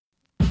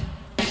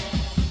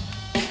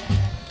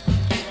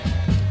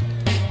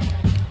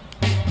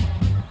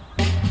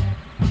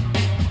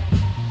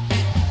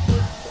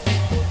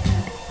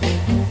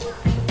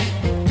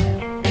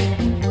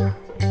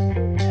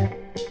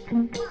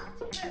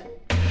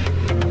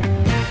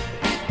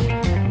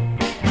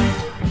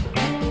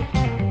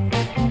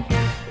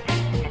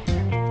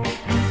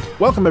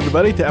Welcome,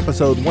 everybody, to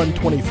episode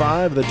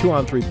 125 of the 2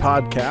 on 3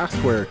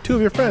 podcast, where two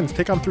of your friends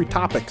take on 3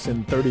 topics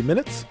in 30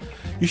 minutes.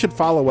 You should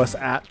follow us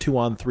at 2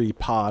 on 3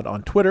 pod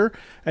on Twitter,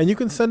 and you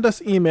can send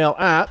us email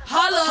at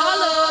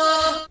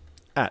holla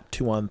at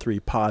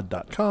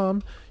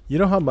 2on3pod.com. You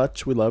know how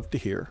much we love to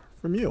hear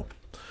from you.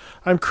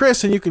 I'm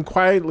Chris, and you can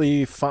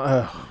quietly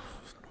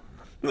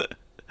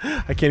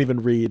I can't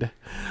even read.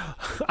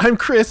 I'm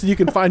Chris, and you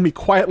can find me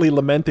quietly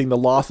lamenting the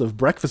loss of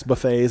breakfast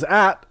buffets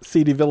at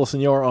CD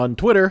Villasenor on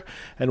Twitter.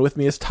 And with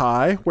me is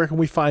Ty. Where can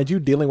we find you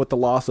dealing with the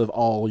loss of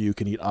all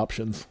you-can-eat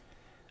options?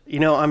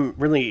 You know, I'm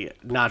really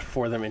not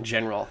for them in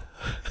general.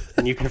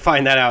 And you can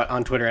find that out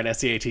on Twitter at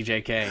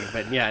SCATJK.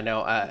 But yeah,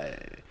 no,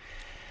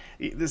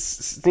 this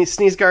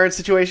sneeze guard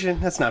situation,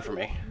 that's not for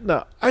me.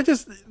 No,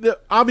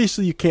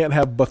 obviously you can't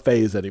have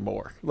buffets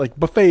anymore. Like,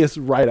 buffet is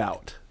right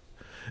out.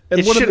 And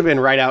it should have been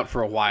right out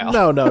for a while.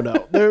 No.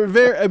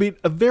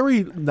 A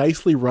very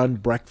nicely run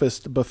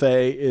breakfast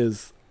buffet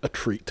is a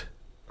treat,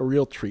 a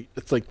real treat.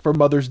 It's like for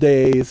Mother's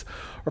Days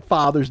or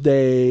Father's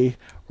Day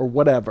or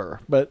whatever.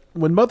 But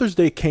when Mother's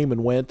Day came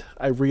and went,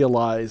 I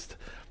realized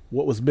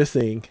what was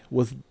missing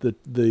was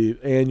the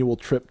annual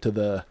trip to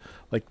the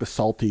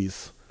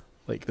Salties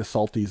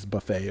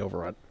buffet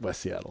over at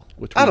West Seattle.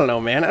 I don't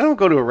know, man. I don't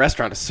go to a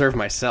restaurant to serve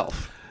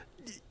myself.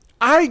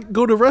 I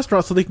go to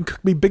restaurants so they can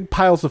cook me big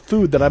piles of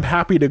food that I'm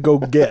happy to go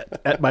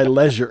get at my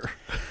leisure.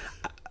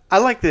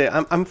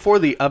 I'm for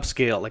the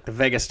upscale, like the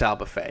Vegas style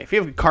buffet. If you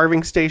have a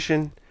carving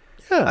station,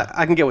 yeah,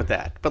 I can get with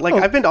that. But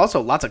I've been to also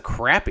lots of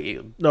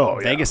crappy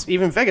Vegas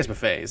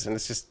buffets,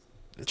 and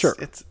sure.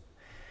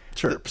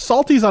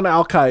 Salties on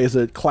Alki is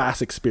a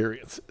class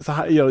experience. It's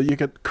you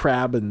get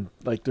crab and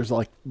there's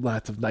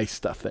lots of nice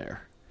stuff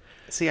there.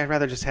 See, I'd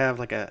rather just have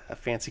a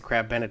fancy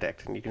crab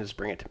Benedict, and you can just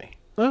bring it to me.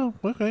 Oh,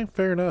 okay,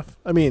 fair enough.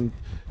 I mean,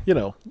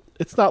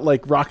 it's not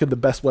like rocking the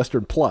Best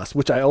Western Plus,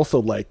 which I also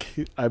like.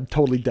 I'm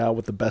totally down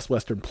with the Best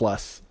Western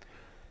Plus,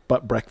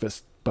 but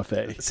breakfast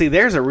buffet. See,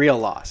 there's a real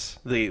loss.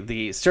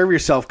 The serve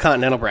yourself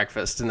continental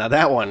breakfast, and now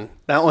that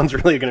one's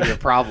really going to be a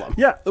problem.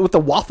 Yeah, with the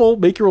waffle,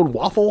 make your own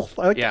waffle.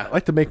 I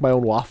like to make my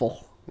own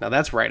waffle. Now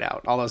that's right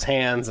out. All those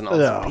hands and all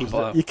those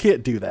people. You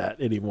can't do that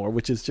anymore,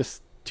 which is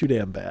just too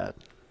damn bad.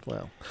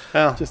 Well,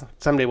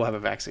 someday we'll have a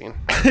vaccine.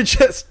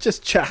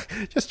 just chalk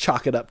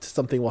it up to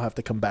something we'll have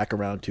to come back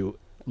around to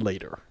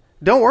later.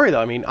 Don't worry, though.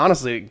 I mean,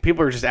 honestly,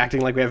 people are just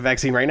acting like we have a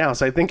vaccine right now,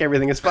 so I think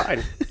everything is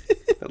fine.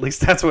 At least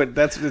that's what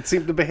it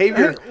seems. The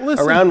behavior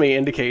around me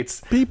indicates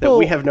that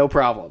we have no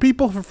problem.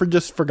 People have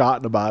just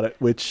forgotten about it,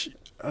 which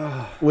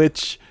I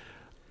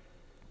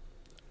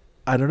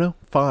don't know.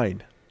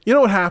 Fine. You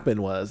know what happened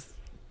was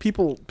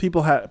people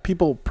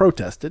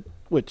protested,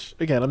 which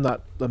again, I'm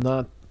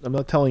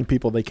not telling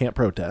people they can't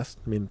protest.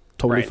 I mean,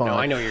 totally fine. No,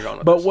 I know you're going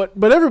with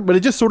this. But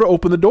it just sort of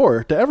opened the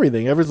door to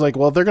everything. Everyone's like,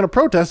 well, if they're going to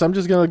protest, I'm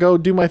just going to go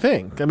do my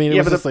thing. I mean,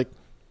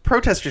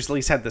 protesters at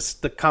least had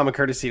the common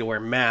courtesy to wear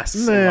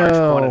masks in large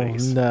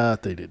quantities. No,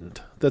 they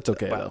didn't. That's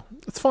okay, though.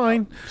 It's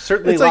fine.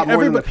 Certainly it's a lot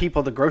more than the people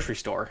at the grocery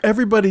store.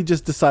 Everybody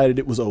just decided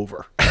it was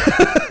over.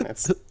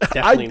 It's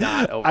definitely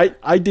not over.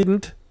 I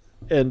didn't,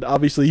 and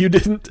obviously you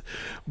didn't,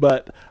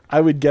 but I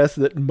would guess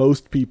that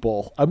most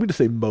people, I'm going to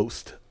say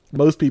most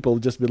people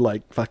have just been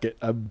like, fuck it,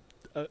 I'm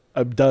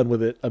done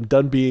with it. I'm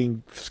done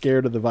being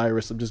scared of the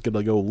virus. I'm just going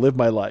to go live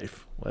my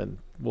life, and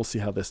we'll see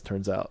how this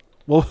turns out.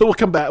 We'll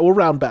come back. We'll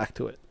round back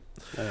to it.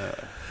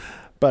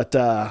 But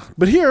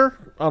here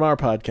on our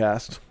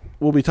podcast,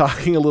 we'll be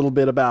talking a little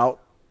bit about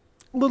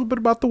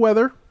the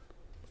weather.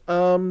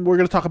 We're going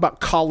to talk about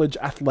college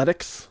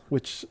athletics,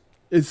 which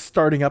is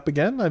starting up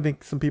again. I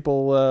think some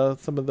people,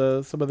 some of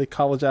the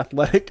college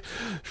athletic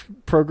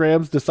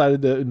programs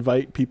decided to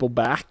invite people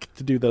back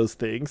to do those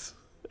things,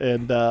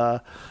 and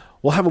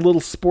we'll have a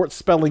little sports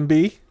spelling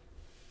bee.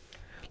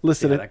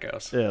 Listen, that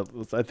goes. Yeah,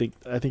 I think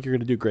you're going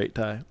to do great,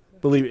 Ty.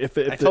 Believe me. If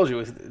I told you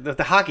with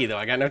the hockey though,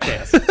 I got no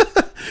chance.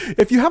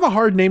 If you have a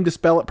hard name to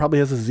spell, it probably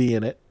has a Z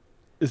in it.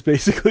 Is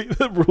basically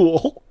the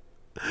rule.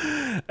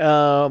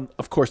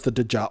 Of course, the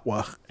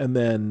Dejatwa, and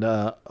then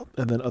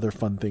other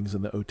fun things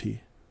in the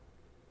OT.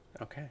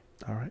 Okay.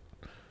 All right.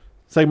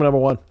 Segment number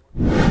 1.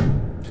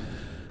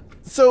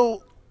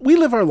 So we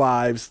live our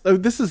lives.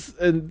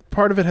 And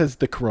part of it has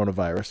the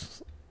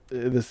coronavirus.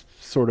 It's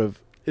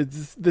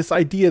this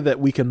idea that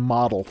we can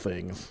model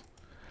things,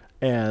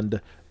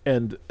 and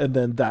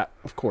then that,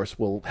 of course,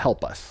 will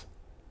help us.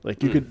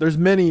 There's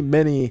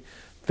many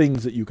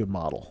things that you could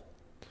model,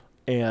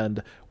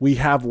 and we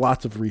have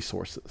lots of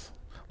resources.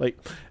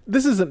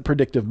 This isn't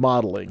predictive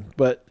modeling,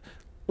 but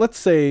let's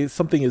say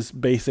something as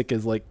basic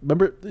as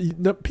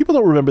people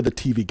don't remember the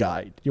TV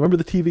Guide. You remember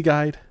the TV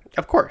Guide?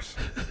 Of course.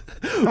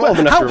 I'm old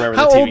enough to remember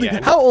the TV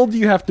Guide. How old do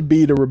you have to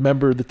be to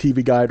remember the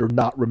TV Guide or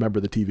not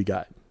remember the TV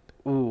Guide?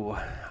 Ooh.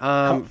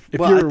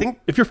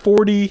 If you're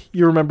 40,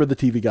 you remember the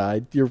TV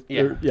Guide.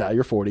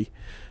 You're 40.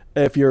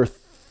 If you're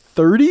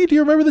 30, do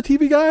you remember the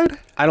TV Guide?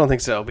 I don't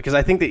think so, because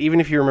I think that even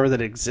if you remember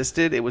that it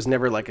existed, it was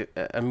never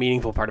a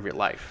meaningful part of your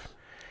life.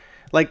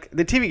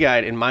 The TV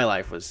Guide in my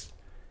life was,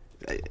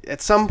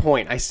 at some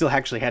point, I still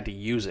actually had to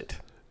use it.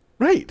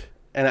 Right.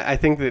 And I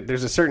think that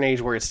there's a certain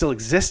age where it still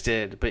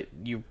existed, but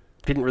you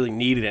didn't really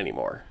need it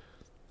anymore.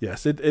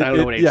 Yes, I don't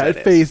know what age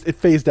that is. It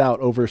phased out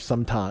over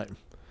some time.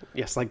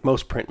 Yes, like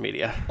most print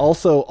media.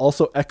 Also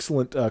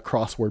excellent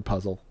crossword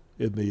puzzle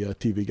in the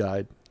TV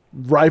guide,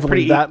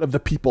 rivaling that of the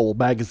People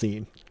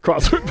magazine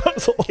crossword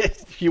puzzle.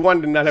 If you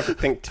wanted to not have to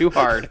think too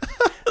hard,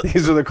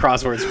 these are the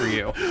crosswords for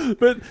you.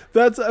 But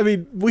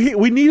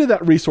we needed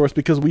that resource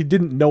because we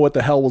didn't know what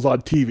the hell was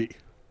on TV.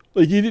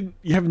 Like you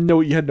had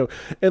no,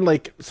 and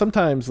like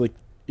sometimes like,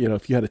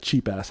 if you had a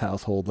cheap ass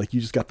household, like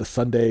you just got the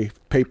Sunday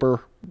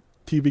paper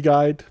TV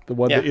guide, the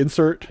one to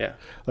insert. Yeah.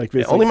 Like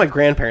only my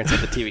grandparents had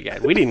the TV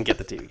guide. We didn't get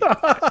the TV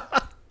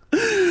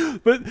guide.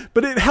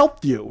 But it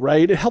helped you,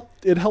 right? It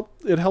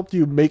helped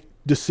you make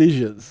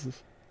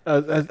decisions.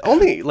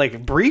 Only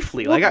like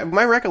briefly.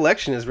 My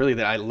recollection is really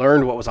that I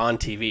learned what was on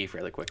TV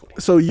fairly quickly.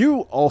 So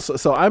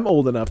I'm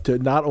old enough to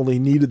not only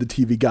needed the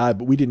TV guide,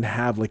 but we didn't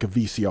have like a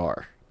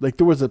VCR. Like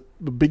there was a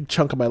big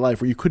chunk of my life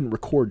where you couldn't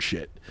record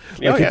shit.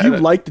 Like if you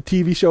liked the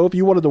TV show, if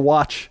you wanted to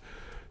watch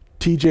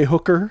TJ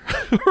Hooker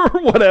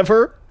or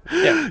whatever,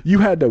 you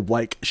had to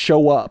like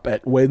show up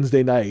at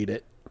Wednesday night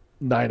at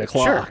 9:00.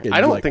 Sure.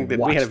 I don't think that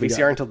we had a VCR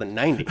VCR until the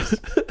 90s.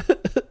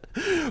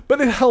 But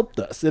it helped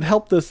us. It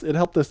helped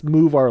us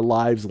move our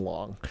lives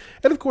along.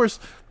 And of course,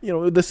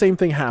 the same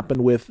thing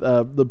happened with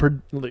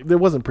there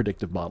wasn't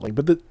predictive modeling,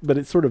 but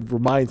it sort of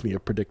reminds me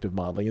of predictive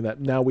modeling in that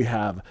now we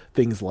have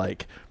things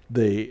like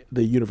the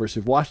University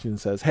of Washington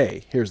says,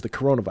 "Hey, here's the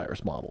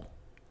coronavirus model."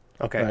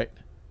 Okay. Right?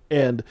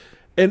 And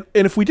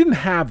if we didn't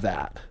have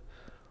that,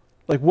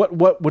 like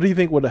what do you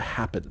think would have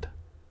happened?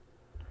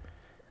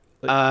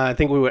 I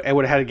think it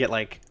would have had to get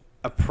like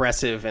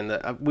oppressive,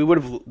 and we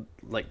would have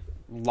like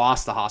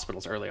lost the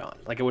hospitals early on.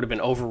 Like it would have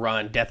been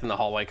overrun, death in the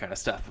hallway kind of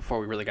stuff before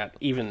we really got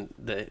even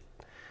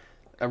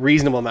a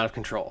reasonable amount of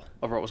control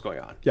over what was going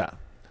on. Yeah.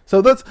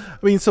 So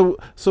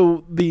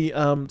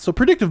so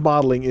predictive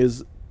modeling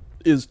is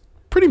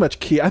pretty much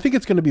key. I think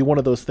it's going to be one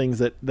of those things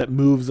that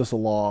moves us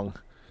along.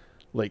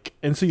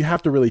 And so you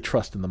have to really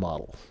trust in the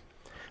models.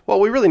 Well,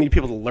 we really need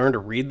people to learn to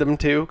read them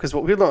too, because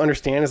what people don't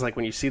understand is like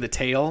when you see the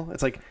tail,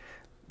 it's like,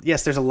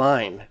 yes, there's a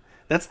line.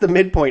 That's the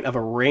midpoint of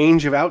a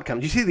range of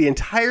outcomes. You see the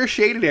entire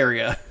shaded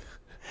area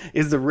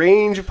is the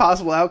range of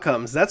possible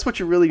outcomes. That's what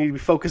you really need to be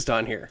focused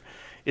on here,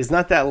 is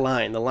not that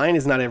line. The line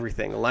is not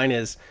everything. The line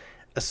is,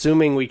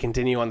 assuming we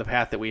continue on the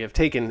path that we have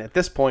taken at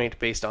this point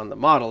based on the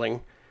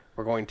modeling,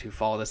 we're going to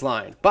follow this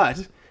line.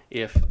 But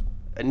if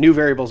new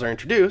variables are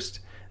introduced,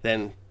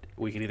 then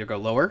we could either go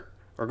lower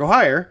or go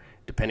higher,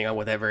 depending on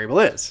what that variable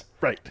is.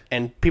 Right.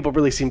 And people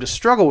really seem to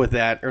struggle with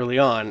that early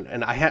on.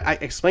 And I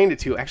explained it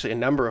to actually a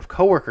number of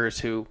coworkers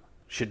who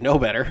should know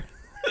better.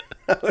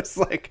 I was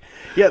like,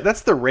 yeah,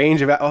 that's the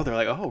range of... they're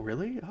like, oh,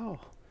 really? Oh.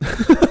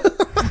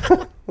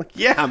 Like,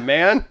 yeah,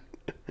 man.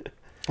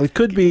 It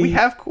could be... We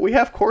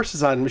have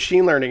courses on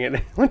machine learning, and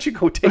why don't you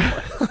go take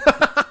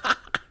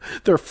one?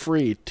 They're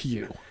free to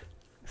you.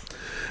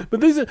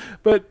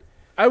 But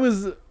I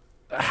was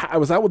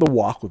out with a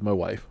walk with my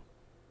wife,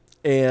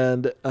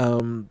 and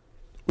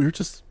we were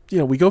just,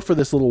 we go for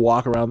this little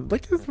walk around,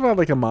 like it's about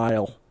like a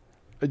mile.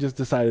 I just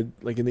decided,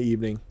 like in the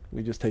evening,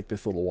 we just take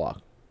this little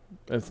walk.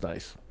 It's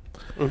nice.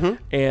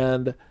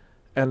 Mm-hmm.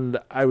 And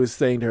I was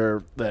saying to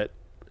her that,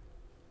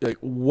 like,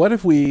 what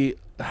if we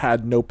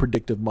had no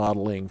predictive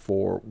modeling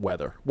for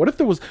weather? What if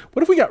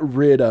we got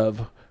rid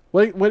of,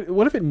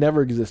 what if it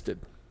never existed?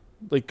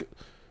 Like,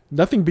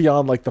 nothing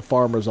beyond like the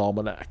Farmer's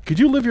Almanac. Could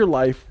you live your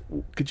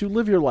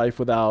life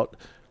without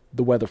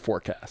the weather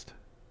forecast?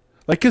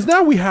 Like, because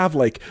now we have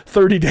like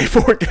 30-day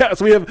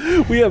forecasts. We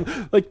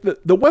have like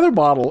the weather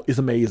model is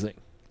amazing.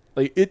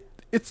 Like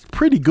it's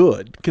pretty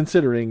good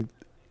considering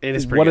it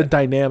is what a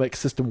dynamic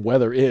system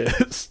weather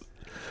is.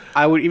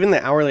 I would even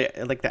the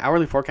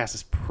hourly forecast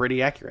is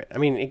pretty accurate. I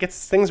mean, it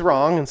gets things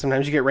wrong, and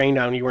sometimes you get rain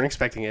down and you weren't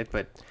expecting it,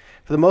 but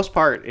for the most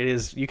part,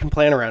 you can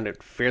plan around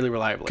it fairly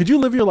reliably. Could you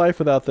live your life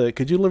without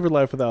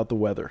the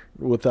weather,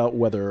 without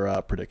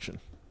weather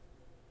prediction?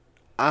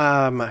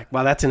 Well,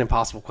 that's an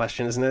impossible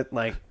question, isn't it?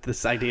 Like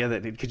this idea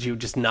that could you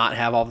just not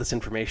have all this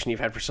information you've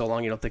had for so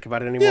long you don't think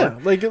about it anymore?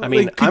 Yeah,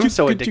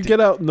 could you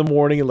get out in the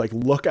morning and like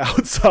look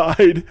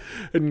outside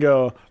and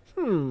go,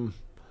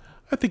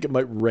 I think it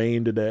might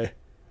rain today.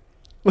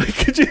 Like,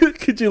 could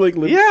you like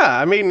live? Yeah,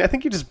 I mean, I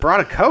think you just brought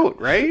a coat,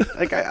 right?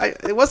 Like,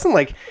 it wasn't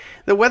like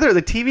the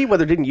TV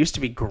weather didn't used to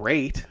be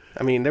great.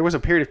 I mean, there was a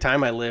period of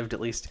time I lived,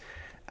 at least.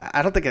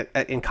 I don't think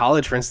in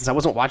college, for instance, I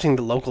wasn't watching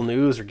the local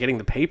news or getting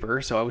the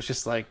paper, so I was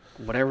just like,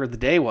 whatever the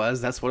day was,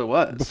 that's what it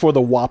was. Before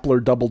the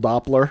Wappler double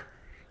Doppler,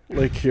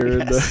 like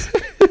here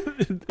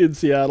in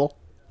Seattle.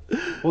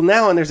 Well,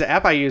 now, and there's an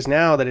app I use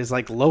now that is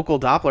like local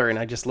Doppler, and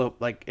I just look,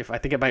 like, if I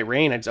think it might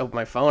rain, I just open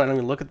my phone. I don't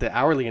even look at the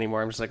hourly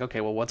anymore. I'm just like,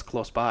 okay, well, what's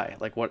close by?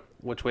 Like,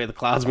 which way are the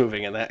clouds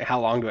moving, and how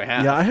long do I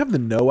have? Yeah, I have the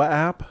NOAA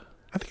app.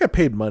 I think I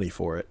paid money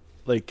for it.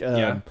 Like,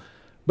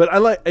 but I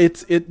like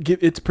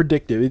it's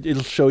predictive.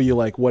 It'll show you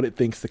like what it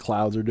thinks the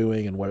clouds are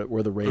doing and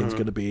where the rain's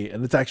going to be,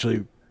 and it's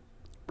actually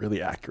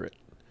really accurate.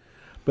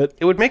 But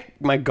it would make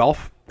my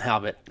golf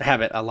habit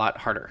a lot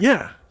harder.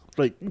 Yeah,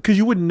 Like, because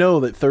you wouldn't know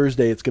that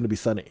Thursday it's going to be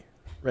sunny,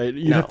 right?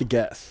 You'd No. have to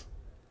guess.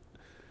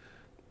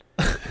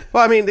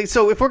 Well, I mean,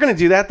 so if we're going to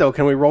do that, though,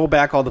 can we roll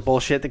back all the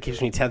bullshit that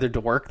keeps me tethered to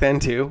work then,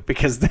 too?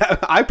 Because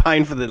I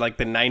pine for the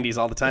 90s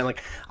all the time.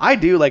 Like, I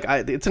do,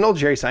 it's an old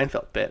Jerry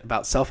Seinfeld bit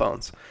about cell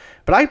phones.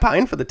 But I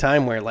pine for the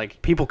time where,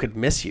 like, people could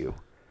miss you.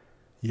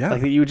 Yeah.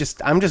 Like,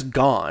 I'm just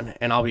gone,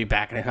 and I'll be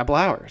back in a couple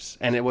hours.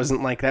 And it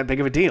wasn't, like, that big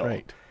of a deal.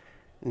 Right.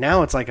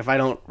 Now it's like, if I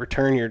don't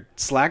return your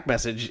Slack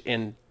message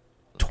in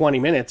 20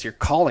 minutes, you're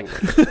calling me.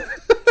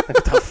 Like,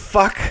 what the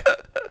fuck?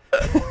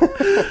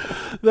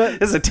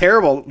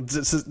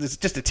 It's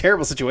just a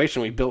terrible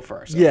situation we built for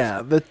ourselves.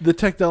 Yeah, the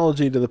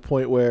technology to the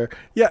point where,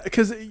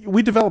 because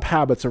we develop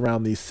habits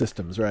around these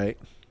systems, right?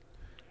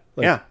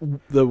 Like Yeah.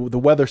 The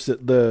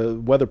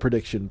weather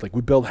prediction, like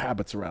we build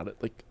habits around it.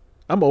 Like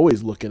I'm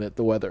always looking at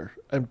the weather,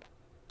 and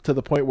to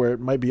the point where it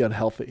might be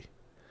unhealthy.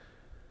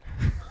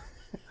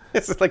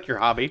 It's like your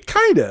hobby.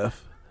 Kind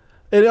of.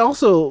 And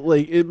also,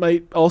 like, it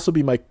might also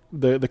be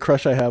the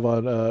crush I have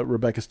on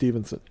Rebecca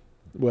Stevenson,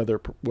 weather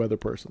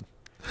person.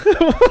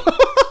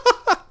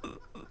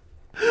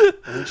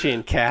 Wasn't she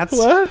in Cats?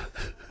 What?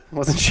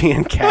 Wasn't she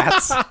in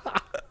Cats?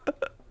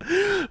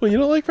 Well, you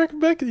don't like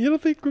Rebecca? You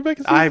don't think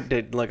Rebecca? I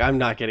did. Look, I'm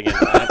not getting into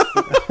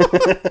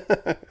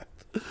that.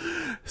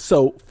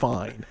 So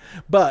fine,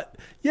 but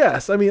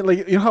yes, I mean,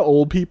 like, you know how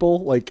old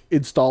people like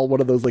install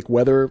one of those like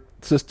weather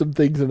system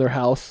things in their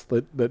house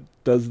that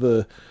does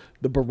the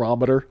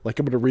barometer. Like,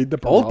 I'm going to read the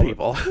barometer. Old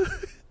people.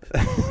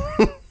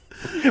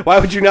 Why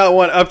would you not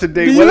want up to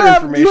date weather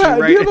information?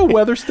 Do you have a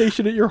weather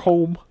station at your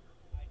home?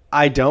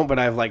 I don't, but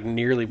I've like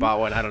nearly bought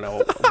one. I don't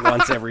know,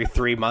 once every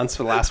 3 months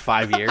for the last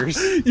 5 years.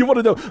 You want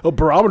to know? Oh,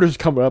 barometer's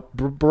coming up.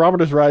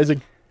 Barometer's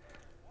rising.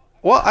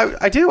 Well,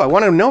 I do. I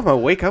want to know if I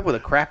wake up with a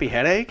crappy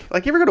headache.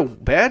 Like, you ever go to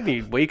bed and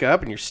you wake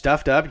up and you're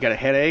stuffed up, you got a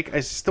headache?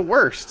 It's just the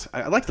worst.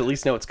 I'd like to at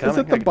least know what's coming. Is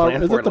it the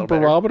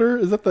barometer?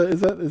 Is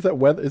that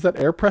weather? Is that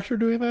air pressure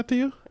doing that to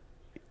you?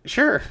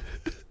 Sure.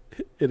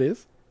 It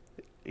is.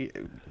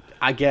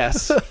 I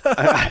guess.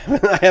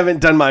 I haven't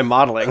done my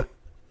modeling.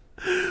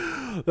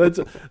 That's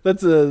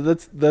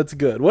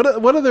good.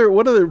 What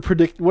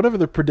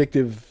other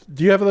predictive?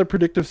 Do you have other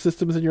predictive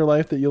systems in your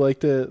life that you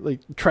like to,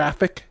 like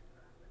traffic?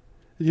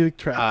 Do you like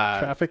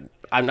traffic?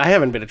 I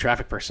haven't been a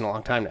traffic person in a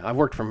long time now. I've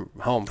worked from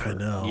home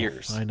for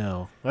years. I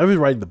know. I've been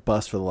riding the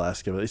bus for the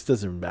last couple. It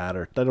doesn't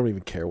matter. I don't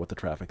even care what the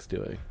traffic's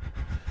doing.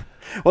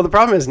 Well, the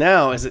problem is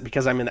now is that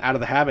because I'm out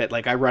of the habit,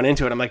 like I run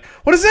into it, I'm like,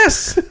 what is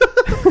this?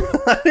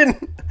 I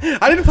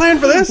didn't plan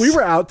for this. We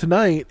were out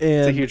tonight, and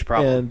it's a huge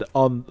problem. And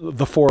on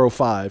the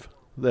 405,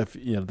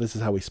 this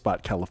is how we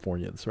spot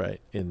Californians, right?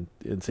 In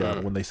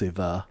Seattle, when they say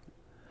on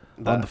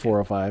the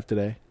 405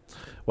 today.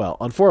 Well,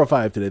 on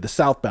 405 today, the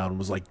southbound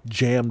was like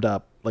jammed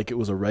up like it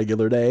was a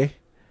regular day.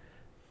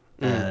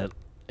 And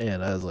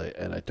I was like,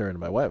 and I turned to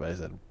my wife, I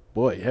said,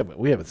 boy,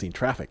 we haven't seen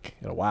traffic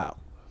in a while.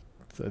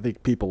 So I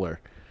think people are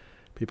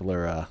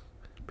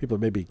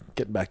maybe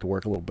getting back to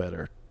work a little bit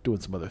or doing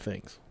some other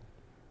things.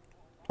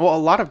 Well, a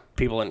lot of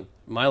people in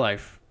my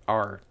life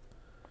are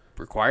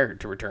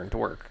required to return to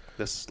work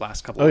this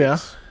last couple of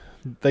weeks.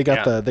 They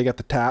got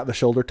the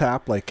shoulder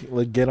tap,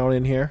 like get on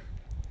in here.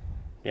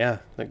 Yeah.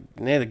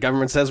 The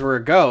government says we're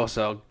a go,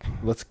 so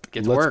let's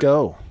get to work.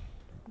 Go.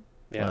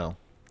 Yeah. Well,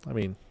 I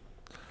mean,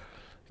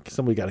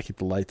 somebody got to keep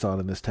the lights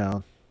on in this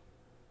town.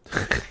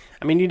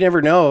 I mean, you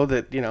never know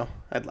that,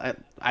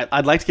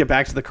 I'd like to get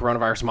back to the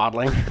coronavirus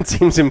modeling. It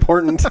seems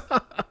important.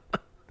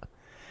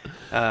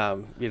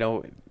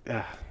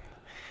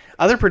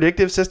 Other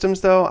predictive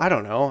systems, though, I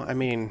don't know. I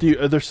mean,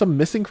 are there some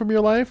missing from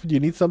your life? Do you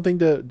need something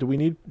do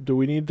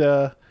we need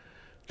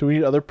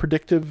other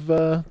predictive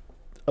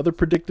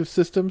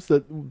systems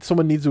that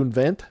someone needs to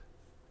invent?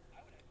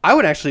 I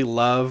would actually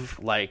love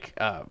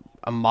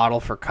a model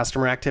for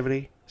customer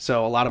activity.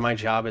 So a lot of my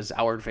job is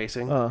outward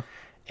facing,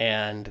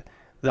 and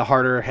the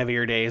harder,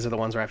 heavier days are the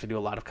ones where I have to do a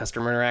lot of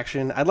customer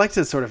interaction. I'd like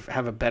to sort of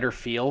have a better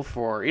feel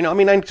for,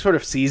 I sort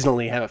of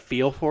seasonally have a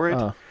feel for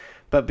it.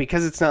 But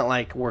because it's not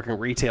like working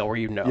retail where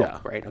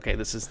right? Okay,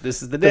 this is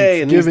the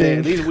day and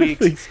these weeks.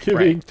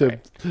 Thanksgiving to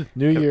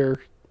New Year.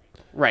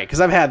 Right,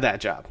 because I've had that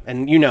job,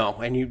 and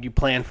you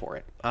plan for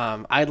it.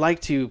 I'd like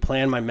to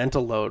plan my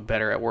mental load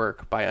better at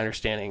work by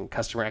understanding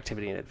customer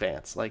activity in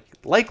advance, like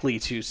likely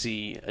to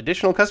see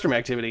additional customer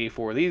activity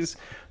for these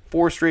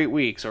 4 straight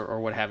weeks or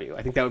what have you.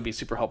 I think that would be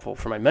super helpful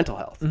for my mental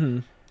health. Mm-hmm.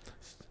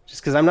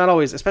 Just because I'm not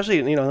always,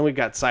 especially, then we've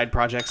got side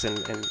projects and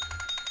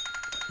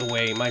the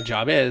way my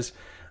job is,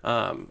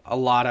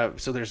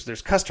 so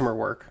there's customer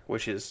work,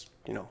 which is,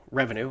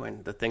 revenue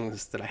and the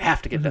things that I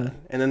have to get done.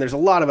 And then there's a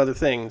lot of other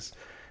things,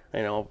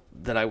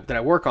 that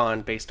I work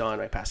on based on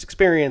my past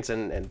experience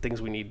and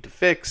things we need to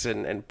fix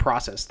and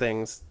process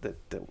things that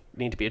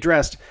need to be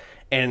addressed.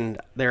 And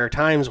there are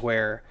times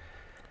where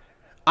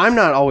I'm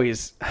not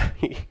always,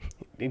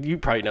 you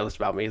probably know this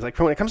about me. It's like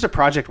when it comes to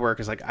project work,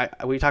 it's like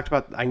we talked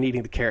about I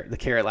needing the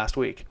carrot last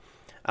week.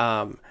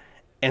 And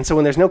so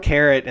when there's no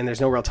carrot and there's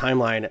no real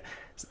timeline,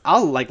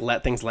 I'll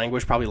let things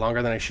languish probably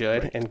longer than I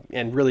should,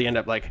 and really end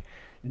up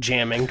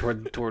jamming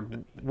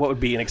toward what would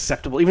be an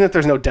acceptable, even if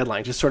there's no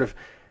deadline, just sort of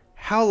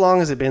how long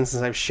has it been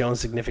since I've shown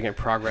significant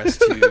progress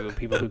to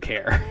people who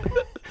care?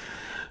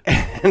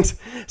 And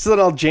so that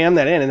I'll jam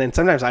that in, and then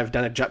sometimes I've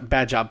done a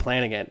bad job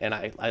planning it, and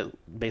I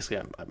basically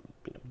I'm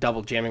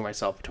double jamming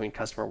myself between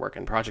customer work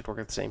and project work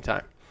at the same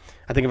time.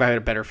 I think if I had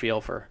a better feel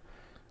for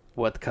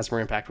what the customer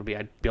impact would be,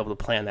 I'd be able to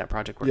plan that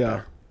project work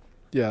better.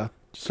 Yeah,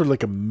 sort of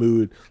like a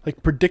mood,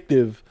 like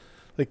predictive.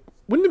 Like,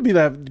 wouldn't it be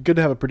that good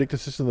to have a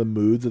predictive system of the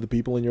moods of the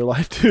people in your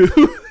life too?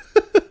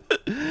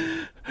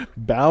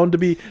 bound to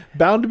be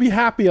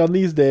happy on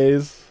these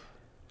days.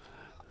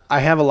 I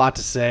have a lot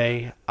to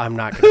say. I'm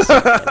not going to say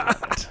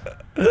that.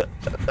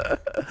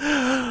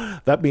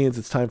 That means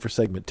it's time for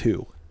segment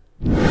 2.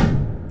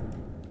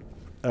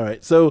 All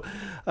right. So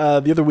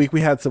the other week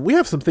we have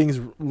some things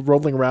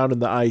rolling around in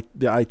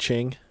the I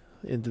Ching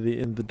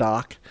in the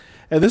dock,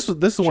 and this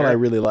is one I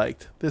really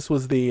liked. This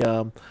was the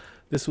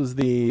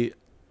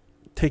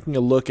taking a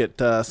look at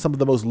some of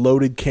the most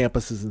loaded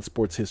campuses in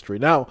sports history.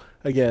 Now,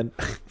 again,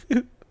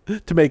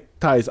 to make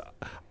Ty's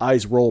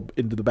eyes roll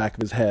into the back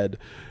of his head,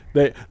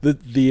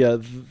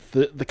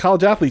 the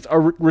college athletes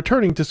are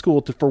returning to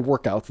school for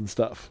workouts and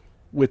stuff,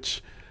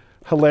 which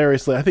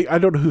hilariously, I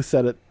don't know who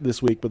said it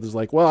this week, but there's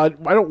like, well, I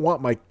don't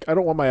want my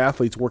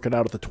athletes working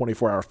out at the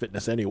 24-hour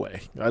fitness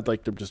anyway. I'd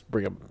like to just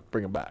bring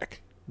them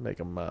back, make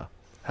them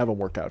have them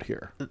work out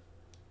here.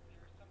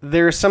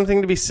 There's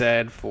something to be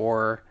said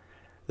for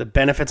the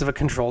benefits of a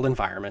controlled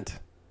environment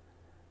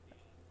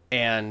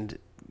and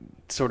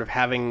sort of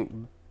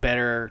having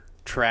better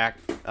track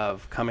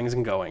of comings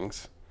and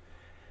goings.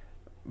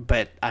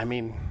 But I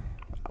mean,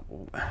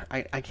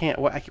 I can't.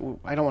 I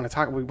don't want to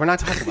talk. We're not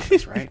talking about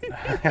this, right?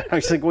 I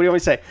was like, what do you want me to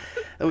say?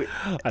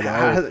 I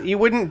know. You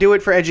wouldn't do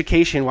it for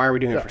education. Why are we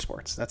doing it for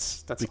sports?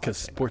 That's because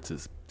sports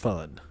is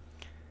fun.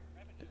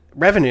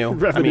 Revenue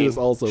is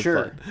also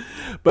fun.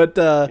 But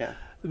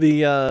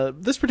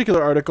this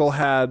particular article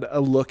had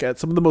a look at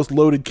some of the most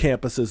loaded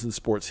campuses in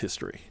sports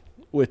history,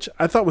 which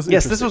I thought was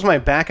interesting. Yes, this was my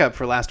backup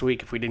for last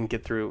week. If we didn't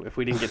get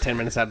 10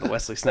 minutes out of the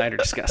Wesley Snyder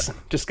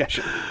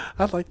discussion.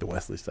 I like the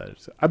Wesley Snyder.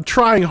 I'm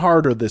trying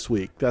harder this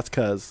week. That's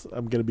because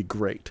I'm going to be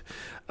great.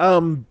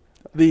 The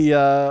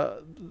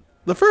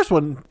first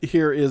one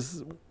here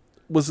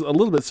was a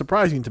little bit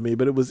surprising to me,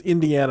 but it was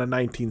Indiana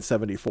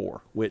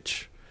 1974,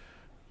 which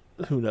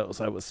who knows?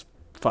 I was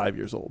 5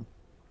 years old,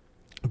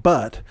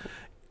 but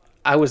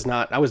I was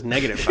not. I was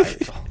negative 5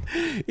 years old.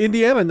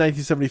 Indiana in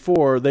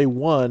 1974, they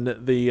won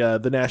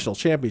the national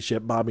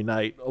championship. Bobby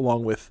Knight,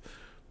 along with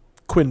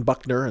Quinn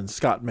Buckner and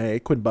Scott May.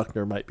 Quinn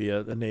Buckner might be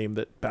a name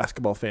that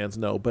basketball fans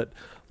know, but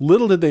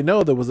little did they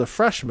know there was a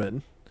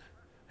freshman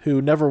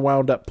who never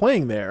wound up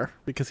playing there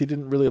because he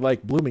didn't really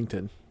like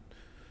Bloomington.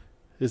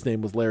 His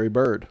name was Larry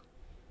Bird.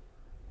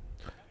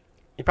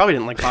 He probably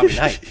didn't like Bobby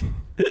Knight.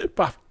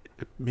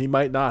 He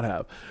might not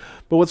have.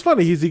 But what's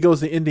funny is he goes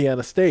to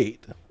Indiana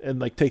State and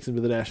like takes him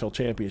to the national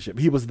championship.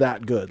 He was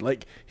that good.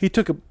 Like he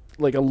took a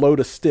load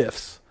of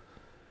stiffs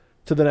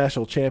to the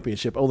national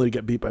championship only to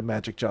get beat by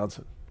Magic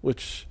Johnson,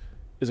 which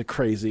is a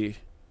crazy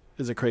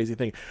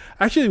thing.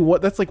 Actually,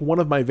 that's like one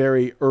of my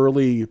very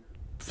early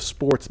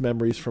sports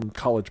memories from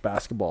college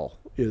basketball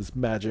is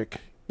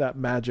Magic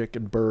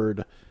and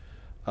Bird,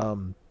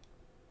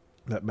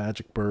 that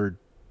Magic Bird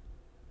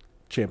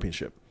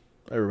championship.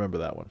 I remember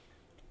that one.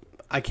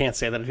 I can't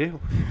say that I do.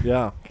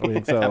 Yeah, I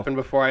mean, so it happened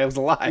before I was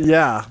alive.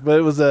 Yeah, but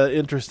it was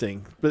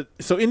interesting. But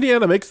so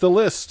Indiana makes the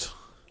list.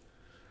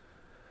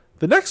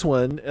 The next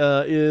one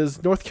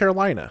is North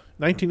Carolina,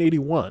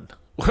 1981.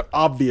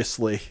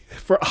 Obviously,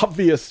 for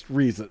obvious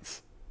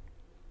reasons.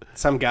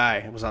 Some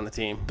guy was on the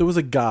team. There was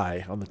a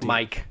guy on the team.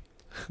 Mike.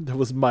 There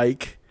was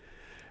Mike,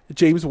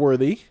 James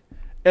Worthy,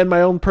 and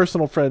my own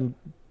personal friend,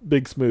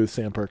 Big Smooth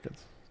Sam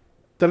Perkins.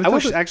 I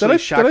was actually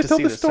shocked to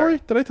see this story.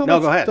 Did I tell?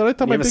 No, go ahead. Did I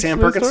tell you my have a Big Sam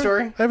Smooth Perkins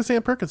story? I have a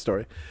Sam Perkins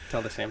story.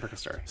 Tell the Sam Perkins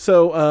story.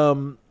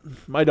 So,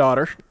 my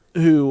daughter,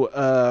 who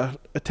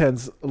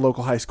attends a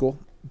local high school,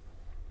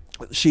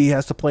 she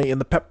has to play in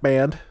the pep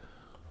band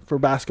for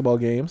basketball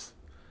games,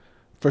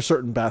 for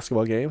certain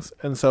basketball games,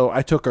 and so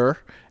I took her,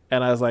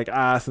 and I was like,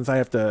 since I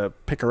have to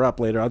pick her up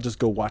later, I'll just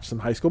go watch some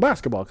high school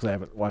basketball because I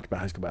haven't watched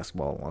high school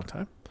basketball in a long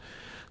time.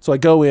 So I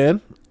go in.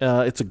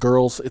 It's the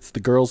girls'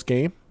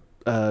 game,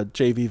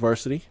 JV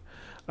varsity.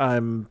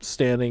 I'm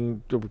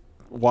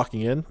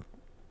walking in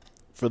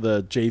for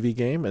the JV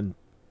game, and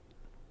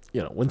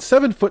when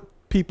 7-foot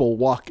people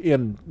walk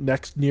in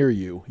near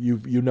you,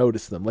 you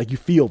notice them, like you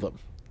feel them,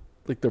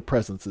 like their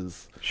presence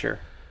is sure.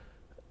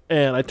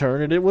 And I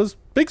turned, and it was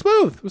Big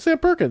Smooth. It was Sam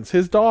Perkins.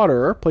 His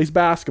daughter plays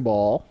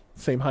basketball,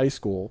 same high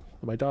school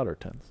that my daughter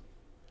attends.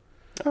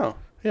 Oh,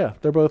 yeah,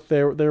 they're both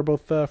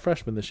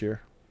freshmen this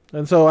year,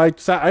 and so I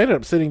ended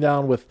up sitting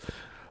down with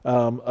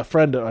a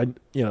friend, a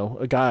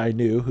guy I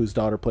knew whose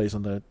daughter plays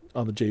on the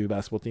JV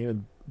basketball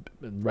team,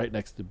 and right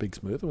next to Big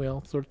Smooth, and we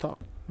all sort of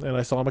talked. And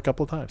I saw him a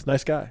couple of times.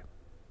 Nice guy.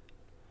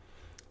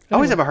 I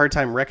always have a hard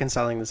time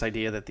reconciling this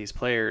idea that these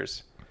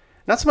players,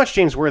 not so much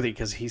James Worthy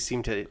because he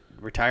seemed to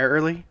retire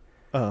early,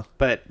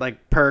 but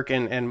like Perk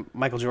and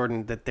Michael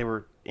Jordan, that they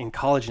were in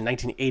college in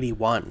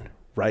 1981.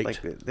 Right.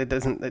 Like it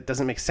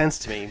doesn't make sense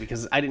to me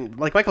because I didn't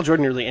like Michael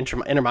Jordan really enter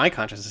my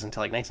consciousness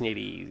until like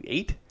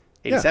 1988,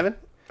 87. Yeah.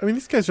 I mean,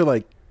 these guys are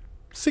like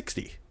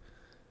 60.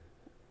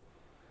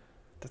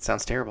 That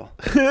sounds terrible.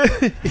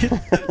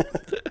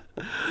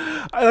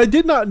 I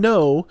did not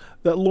know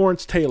that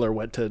Lawrence Taylor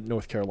went to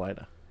North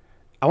Carolina.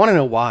 I want to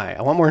know why.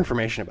 I want more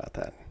information about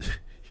that.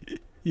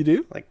 You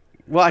do? Like,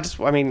 well,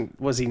 I mean,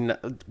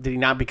 did he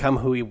not become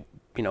who he,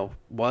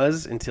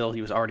 was until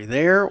he was already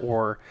there,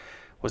 or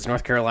was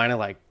North Carolina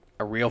like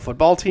a real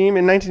football team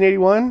in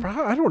 1981?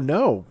 I don't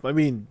know. I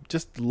mean,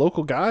 just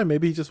local guy.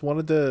 Maybe he just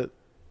wanted to.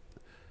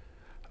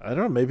 I don't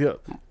know. Maybe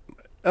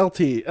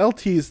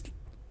LT's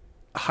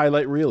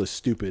highlight reel is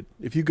stupid.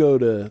 If you go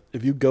to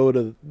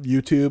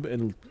YouTube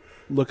and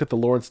look at the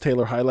Lawrence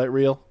Taylor highlight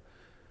reel,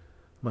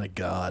 my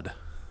God.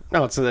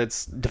 No,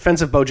 it's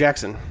defensive Bo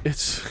Jackson.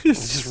 It's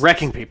just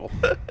wrecking people.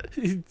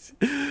 It's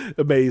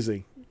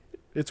amazing.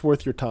 It's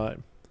worth your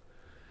time.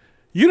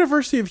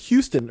 University of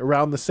Houston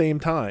around the same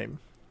time,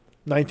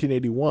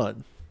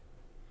 1981.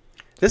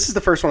 This is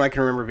the first one I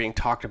can remember being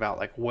talked about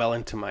like well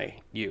into my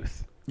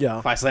youth.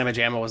 Yeah. Phi Slamma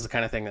Jamma was the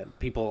kind of thing that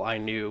people I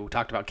knew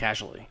talked about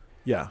casually.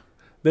 Yeah.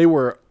 They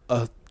were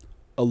a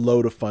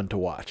load of fun to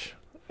watch.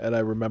 And I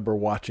remember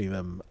watching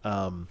them.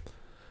 Clyde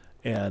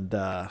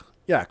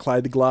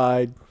the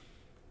Glide,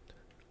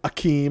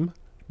 Akeem,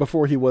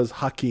 before he was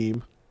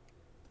Hakeem.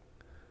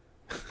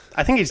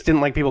 I think he just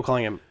didn't like people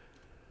calling him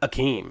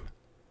Akeem.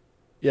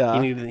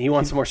 Yeah. He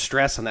wants some more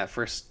stress on that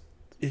first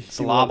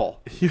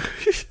syllable. He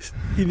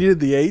needed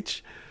the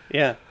H.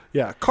 Yeah.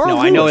 Yeah. Carl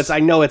No, Lewis.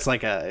 I know it's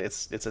like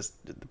it's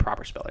the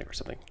proper spelling or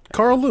something.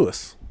 Carl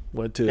Lewis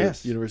went to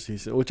Yes.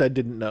 University, which I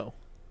didn't know.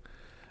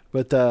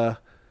 But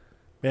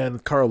man,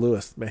 Carl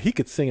Lewis, man, he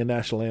could sing a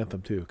national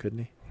anthem too, couldn't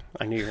he?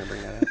 I knew you were going to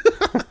bring that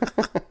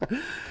up.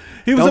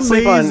 He was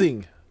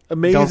amazing.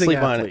 Amazing Don't sleep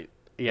athlete. on it.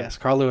 Yes,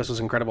 Carl Lewis was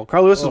incredible.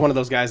 Carl Lewis was one of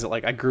those guys that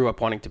like I grew up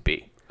wanting to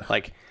be.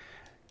 Like,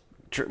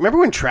 remember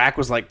when track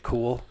was like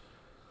cool?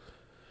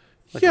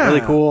 Like, yeah,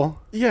 really cool.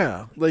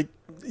 Yeah, like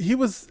he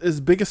was as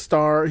big a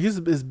star. He's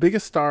as big a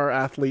star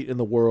athlete in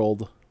the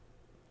world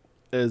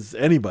as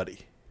anybody.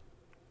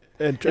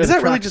 And Is that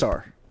track really just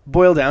star.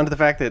 boil down to the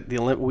fact that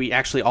we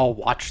actually all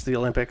watched the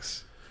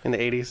Olympics in the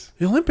 80s?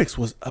 The Olympics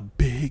was a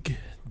big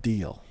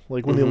deal.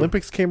 Like when Mm-hmm. the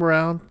Olympics came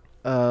around,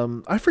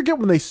 I forget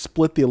when they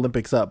split the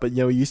Olympics up, but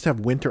you used to have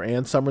winter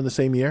and summer in the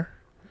same year.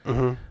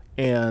 Mm-hmm.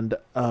 And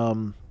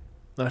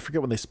I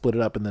forget when they split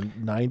it up in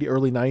the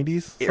early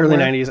 90s. Early somewhere.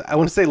 90s. I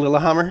want to say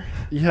Lillehammer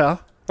Yeah.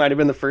 might have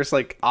been the first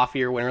like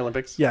off-year Winter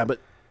Olympics. Yeah, but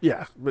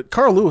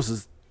Carl Lewis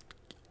is,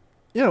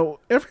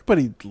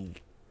 everybody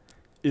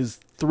is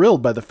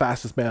thrilled by the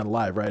fastest man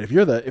alive, right? If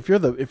you're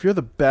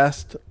the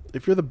best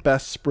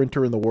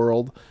sprinter in the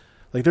world,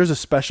 like there's a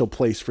special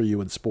place for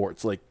you in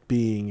sports, like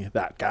being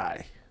that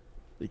guy,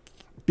 like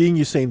being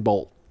Usain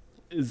Bolt.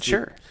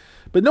 Sure.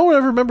 But no one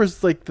ever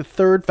remembers like the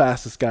third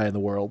fastest guy in the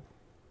world.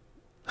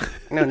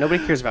 No,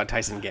 nobody cares about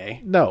Tyson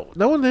Gay. No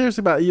one cares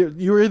about you.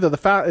 You were either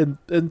the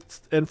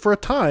and for a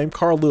time,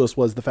 Carl Lewis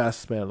was the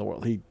fastest man in the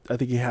world. I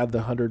think he had the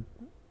 100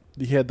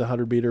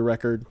 meter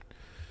record.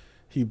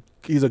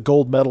 He's a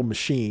gold medal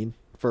machine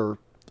for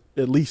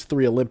at least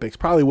 3 Olympics.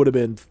 Probably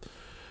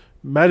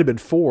might have been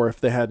 4 if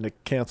they hadn't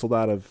canceled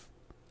out of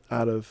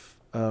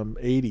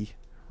 80,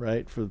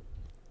 right, for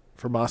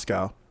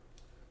Moscow.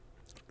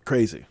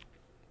 Crazy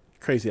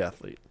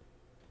athlete.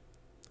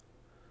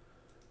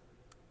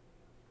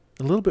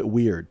 A little bit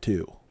weird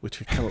too,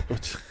 which I kind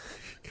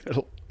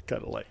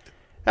of liked.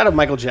 Had a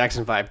Michael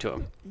Jackson vibe to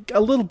him.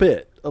 A little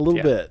bit.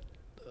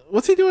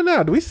 What's he doing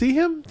now? Do we see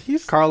him?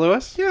 Carl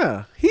Lewis?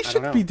 Yeah, he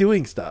should know. be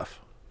doing stuff.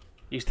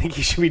 You think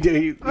he should be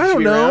doing? I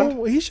don't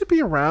know. He should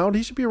be around.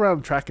 He should be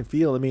around track and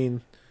field. I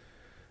mean,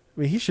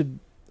 he should.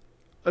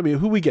 I mean,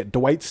 who we get?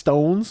 Dwight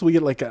Stones. We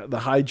get like the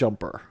high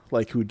jumper,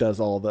 like who does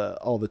all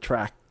the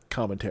track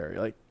commentary.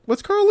 Like,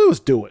 what's Carl Lewis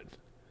doing?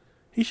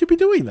 He should be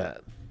doing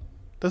that.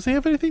 Does he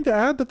have anything to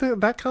add to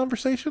that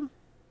conversation?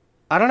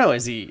 I don't know.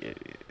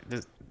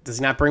 Does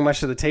he not bring much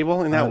to the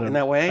table in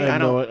that way? I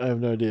have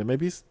no idea.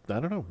 Maybe I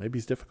don't know. Maybe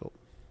he's difficult.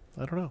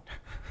 I don't know.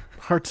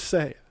 Hard to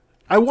say.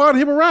 I want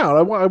him around.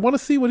 I want to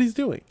see what he's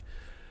doing.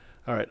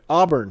 All right,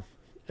 Auburn,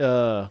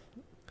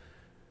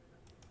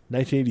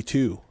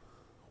 1982,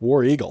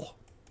 War Eagle.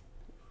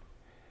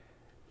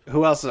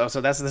 Who else? Oh,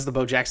 so this is the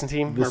Bo Jackson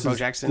team, Bo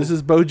Jackson. This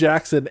is Bo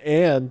Jackson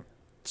and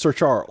Sir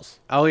Charles.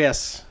 Oh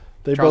yes,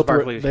 Charles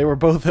Barkley. They were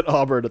both at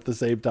Auburn at the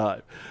same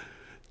time.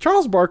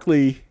 Charles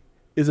Barkley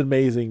is an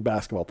amazing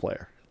basketball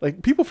player.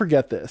 Like, people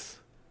forget this.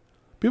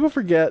 People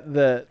forget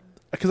that,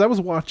 because I was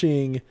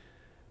watching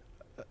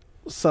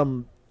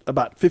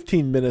about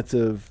 15 minutes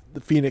of the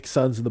Phoenix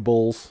Suns and the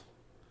Bulls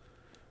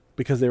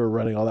because they were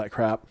running all that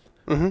crap.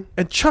 Mm-hmm.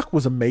 And Chuck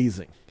was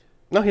amazing.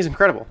 No, he's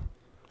incredible.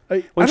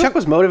 When When Chuck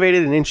was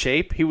motivated and in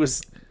shape, he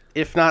was,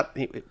 if not,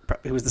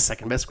 he was the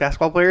second best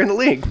basketball player in the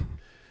league.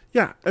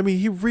 Yeah, I mean,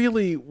 he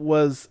really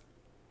was.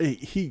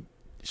 He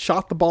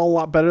shot the ball a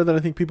lot better than I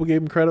think people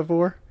gave him credit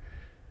for.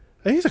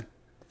 And he's a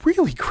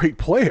really great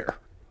player.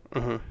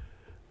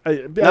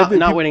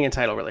 Not winning a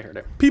title really hurt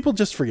him. People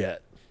just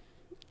forget.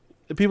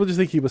 People just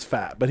think he was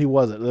fat, but he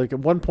wasn't. Like at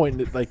one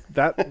point, like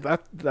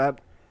that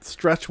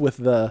stretch with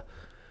the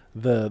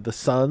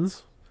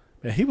Suns,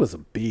 man, he was a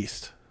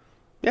beast.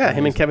 Yeah,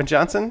 him and Kevin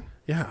Johnson.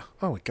 Yeah.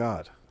 Oh my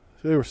God,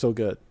 they were so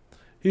good.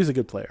 He was a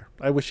good player.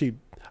 I wish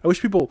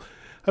people.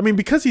 I mean,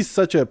 because he's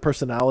such a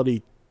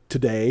personality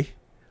today,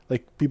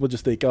 like people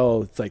just think,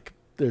 oh, it's like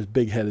there's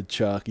big-headed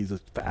Chuck. He's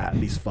fat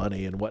and he's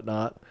funny and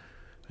whatnot.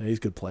 And he's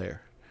a good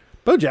player.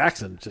 Bo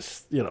Jackson,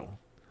 just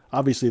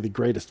obviously the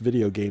greatest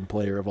video game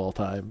player of all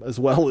time, as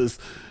well as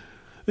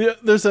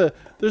there's a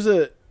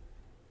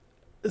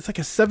it's like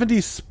a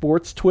 70s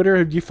sports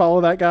Twitter. Do you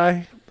follow that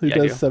guy who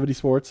does 70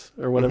 sports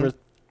or whatever?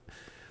 Mm-hmm.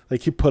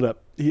 Like he put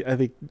up, I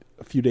think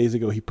a few days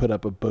ago he put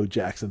up a Bo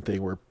Jackson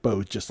thing where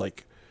Bo's just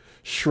like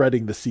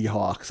shredding the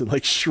Seahawks and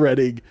like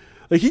shredding,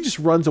 like he just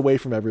runs away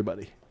from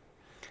everybody.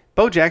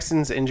 Bo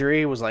Jackson's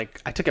injury was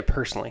like, I took it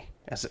personally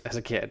as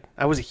a kid.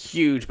 I was a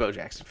huge Bo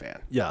Jackson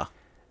fan. Yeah.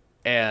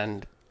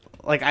 And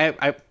like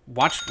I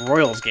watched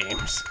Royals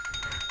games.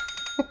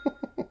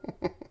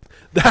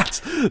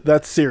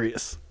 That's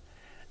serious.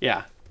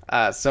 Yeah.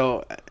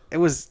 So it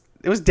was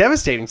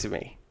devastating to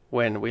me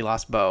when we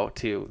lost Bo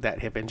to that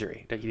hip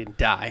injury. He didn't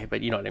die,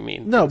 but you know what I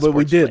mean. No, but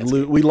we did.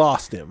 We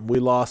lost him. We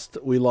lost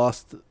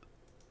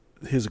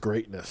his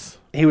greatness.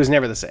 He was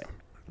never the same.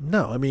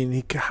 No, I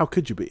mean, how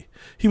could you be?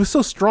 He was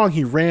so strong,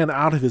 he ran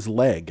out of his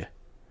leg.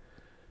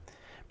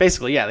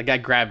 Basically, yeah, the guy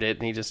grabbed it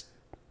and he just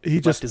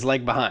left his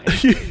leg behind.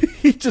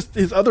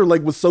 His other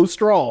leg was so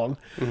strong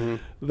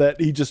that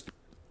he just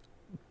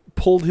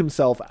pulled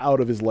himself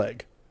out of his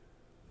leg.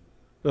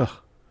 Ugh,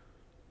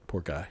 poor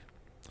guy.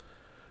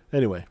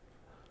 Anyway,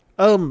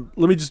 let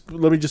me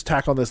just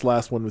tack on this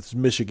last one with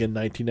Michigan,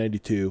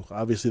 1992.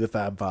 Obviously, the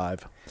Fab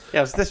Five.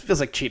 Yeah, this feels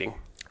like cheating.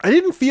 I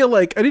didn't feel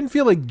like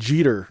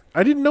Jeter.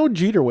 I didn't know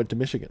Jeter went to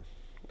Michigan.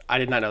 I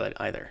did not know that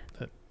either.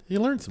 You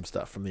learn some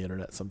stuff from the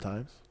internet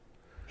sometimes.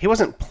 He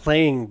wasn't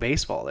playing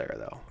baseball there,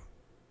 though.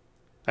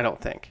 I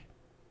don't think.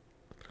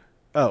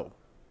 Oh.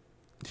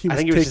 He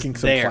was taking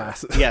some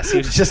classes. Yes, he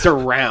was just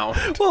around.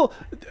 Well,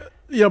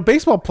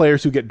 baseball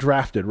players who get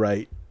drafted,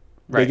 right?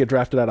 They get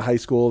drafted out of high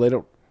school. They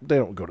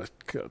don't go to...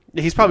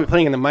 He's probably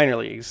playing in the minor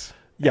leagues.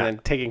 Yeah. And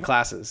then taking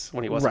classes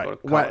when he wasn't going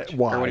to college.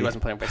 Why? Or when he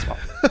wasn't playing baseball.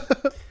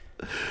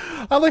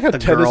 I like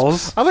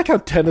how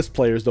tennis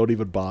players don't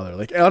even bother.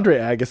 Like Andre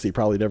Agassi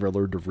probably never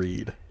learned to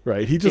read,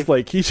 right? He just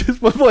played he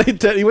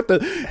went to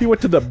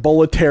the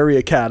Bollettieri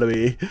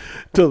Academy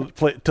to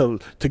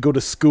go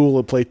to school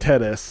and play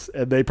tennis,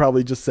 and they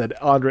probably just said,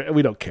 Andre,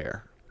 we don't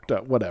care.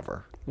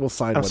 Whatever. We'll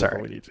sign whatever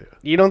we need to.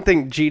 You don't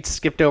think Jeet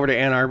skipped over to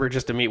Ann Arbor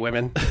just to meet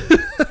women?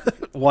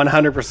 100%.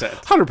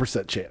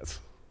 100% chance.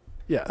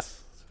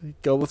 Yes.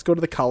 Let's go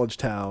to the college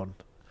town.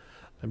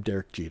 I'm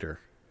Derek Jeter.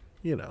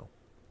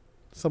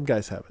 Some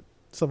guys have it.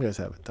 Some guys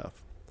have it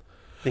tough.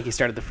 I think he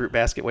started the fruit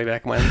basket way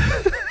back when.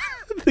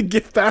 The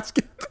gift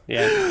basket.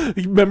 Yeah.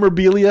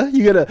 Memorabilia.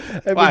 You gotta.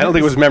 I don't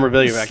think it was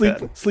memorabilia back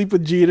then. Sleep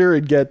with Jeter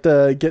and get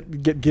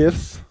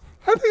gifts.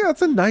 I think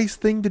that's a nice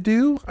thing to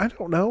do. I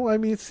don't know. I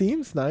mean, it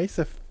seems nice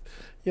if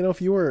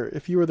if you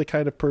were the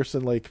kind of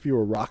person, like if you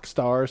were a rock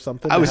star or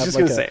something. I was just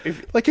gonna say,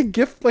 like a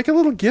gift, like a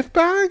little gift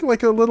bag,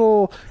 like a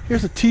little.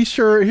 Here's a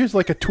T-shirt. Here's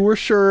like a tour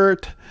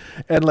shirt,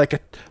 and like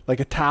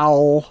a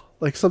towel.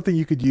 Like something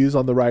you could use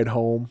on the ride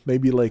home.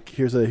 Maybe like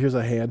here's a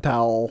hand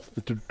towel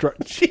to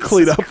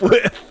clean up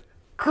with.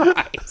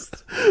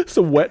 Christ.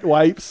 Some wet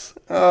wipes.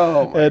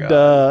 Oh my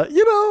God.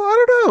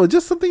 I don't know,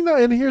 just something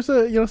that. And here's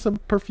some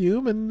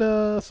perfume and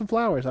some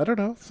flowers. I don't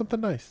know, something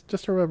nice,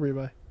 just to remember you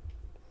by.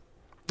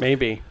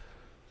 Maybe.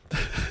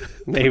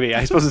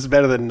 I suppose it's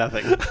better than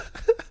nothing.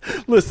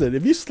 Listen,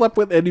 if you slept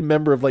with any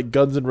member of like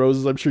Guns N'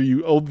 Roses, I'm sure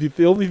the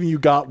only thing you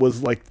got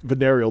was like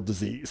venereal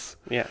disease.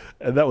 Yeah,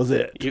 and that was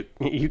it.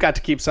 You got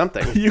to keep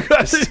something. you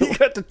got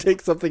to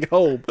take something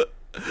home.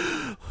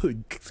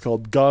 It's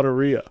called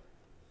gonorrhea.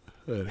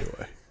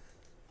 Anyway,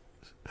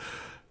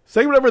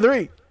 segment number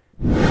 3.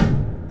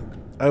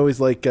 I always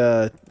like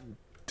to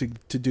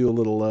do a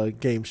little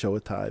game show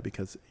with Ty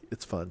because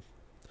it's fun.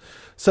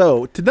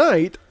 So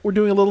tonight we're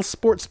doing a little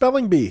sports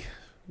spelling bee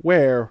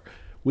where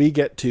we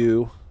get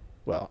to,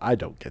 well, I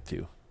don't get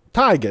to,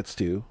 Ty gets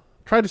to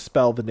try to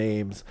spell the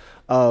names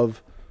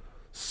of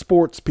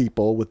sports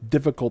people with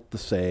difficult to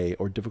say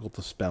or difficult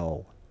to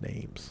spell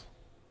names.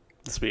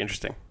 This will be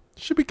interesting.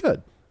 Should be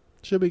good.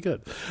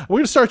 We're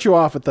going to start you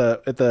off at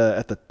the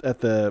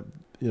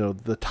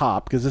the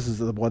top, because this is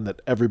the one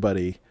that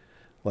everybody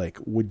like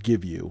would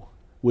give you,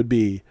 would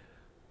be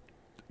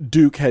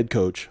Duke head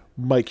coach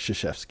Mike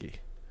Krzyzewski.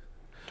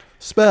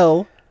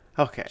 Spell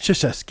okay.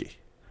 Krzyzewski.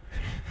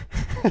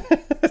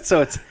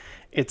 So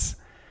it's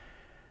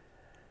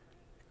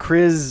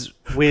Chris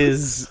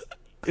Wiz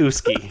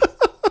Uski,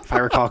 if I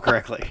recall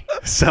correctly.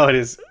 So it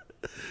is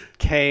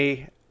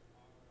KRZYZ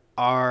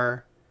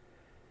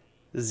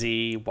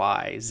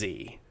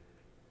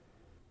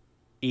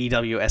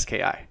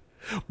EWSKI.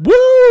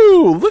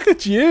 Woo! Look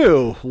at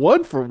you.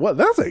 One for one.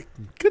 That's a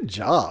good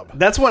job.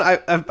 That's one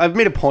I've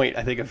made a point,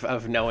 I think,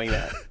 of knowing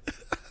that.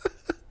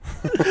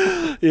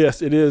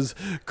 Yes, it is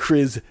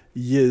Chris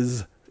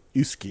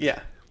Yizewski. Yeah.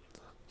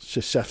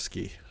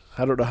 Krzyzewski.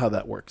 I don't know how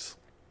that works.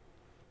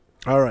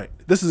 All right.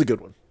 This is a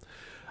good one.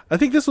 I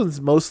think this one's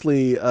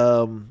mostly,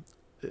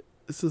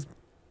 this is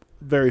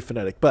very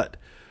phonetic, but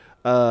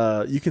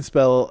you can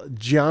spell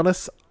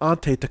Giannis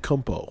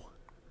Antetokounmpo.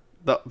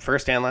 The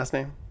first and last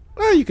name?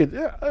 You could.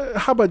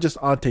 How about just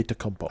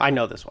Antetokounmpo? I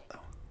know this one,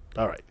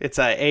 though. All right. It's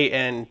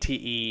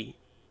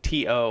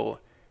Antetokounmpo.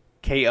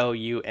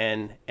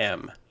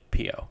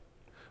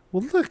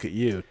 Well, look at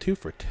you. 2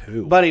 for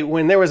 2. Buddy,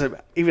 when there was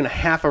even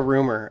half a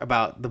rumor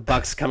about the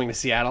Bucks coming to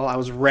Seattle, I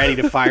was ready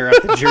to fire up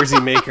the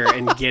jersey maker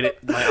and get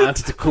it my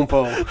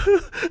Antetokounmpo.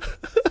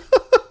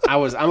 I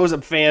was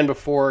a fan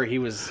before he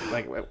was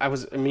like I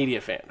was an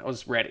immediate fan. I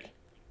was ready.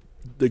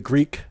 The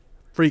Greek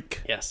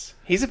freak. Yes,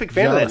 he's a big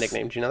fan of that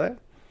nickname. Do you know that?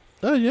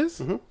 Oh yes.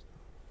 Mm-hmm.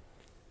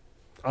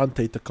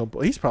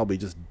 Antetokounmpo. He's probably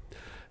just.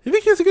 You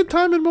think he has a good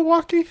time in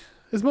Milwaukee?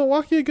 Is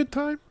Milwaukee a good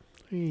time?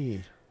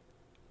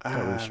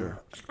 Not really sure.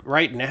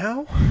 Right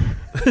now,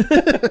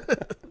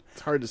 it's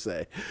hard to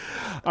say.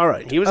 All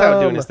right, he was out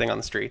doing his thing on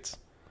the streets.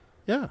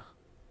 Yeah,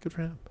 good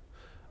for him.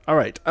 All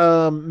right,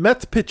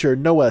 Mets pitcher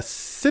Noah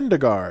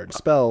Syndergaard.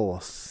 Spell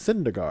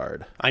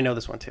Syndergaard. I know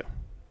this one too.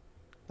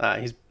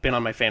 He's been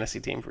on my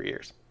fantasy team for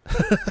years.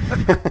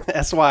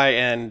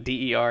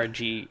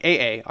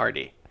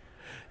 Syndergaard.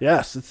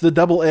 Yes, it's the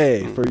double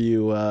A for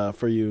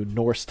you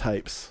Norse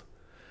types.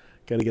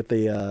 Got to get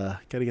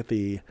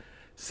the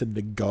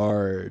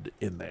Syndergaard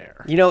in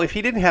there. You know, if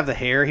he didn't have the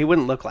hair, he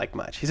wouldn't look like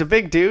much. He's a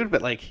big dude,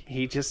 but like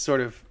he just sort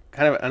of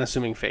kind of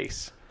unassuming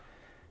face.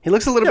 He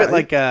looks a little bit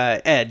like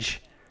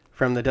Edge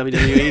from the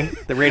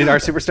WWE, the Rated R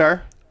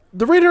Superstar.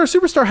 The Rated R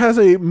Superstar has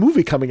a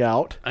movie coming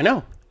out. I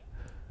know.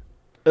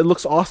 It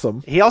looks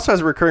awesome. He also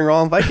has a recurring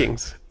role in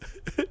Vikings.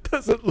 It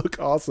doesn't look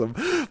awesome,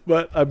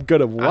 but I'm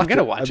gonna watch it.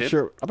 I'm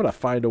sure I'm gonna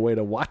find a way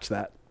to watch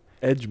that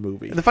Edge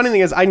movie. The funny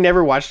thing is, I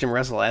never watched him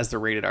wrestle as the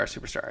Rated R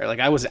Superstar. Like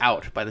I was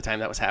out by the time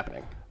that was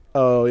happening.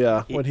 Oh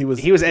yeah, when he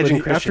was Edge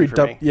and Christian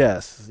for me.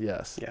 Yes.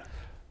 Yeah.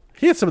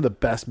 He had some of the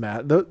best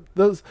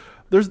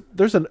there's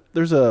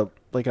a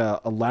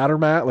ladder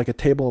match, like a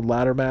table and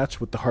ladder match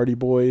with the Hardy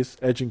Boys,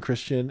 Edge and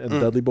Christian, and the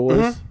Dudley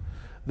Boys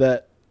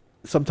that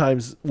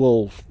sometimes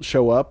will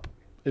show up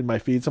in my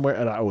feed somewhere,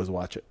 and I always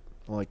watch it.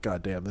 I'm like,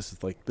 God damn, this is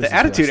the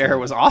Attitude Era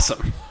was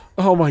awesome.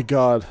 Oh my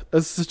God,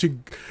 that's such a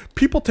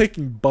people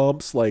taking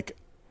bumps like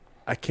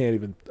I can't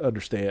even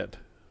understand.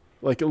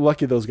 Like,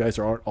 lucky those guys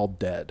aren't all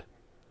dead.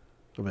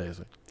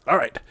 Amazing. All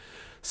right,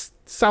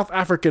 South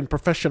African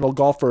professional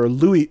golfer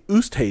Louis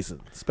Oosthuizen.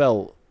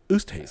 Spell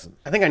Oosthuizen.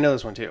 I think I know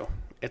this one too.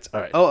 It's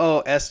right.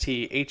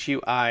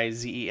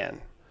 Oosthuizen.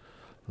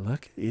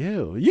 Look at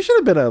you. You should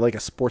have been a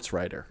sports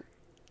writer.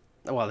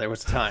 Well, there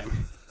was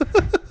time.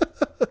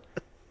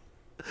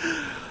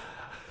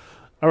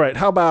 All right.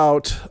 How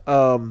about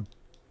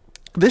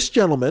this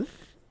gentleman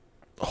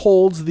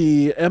holds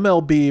the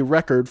MLB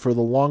record for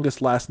the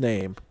longest last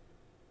name.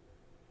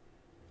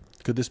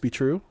 Could this be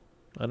true?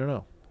 I don't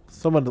know.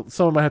 Someone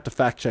might have to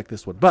fact check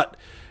this one, but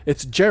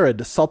it's Jared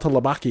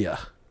Saltalamacchia.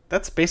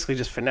 That's basically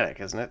just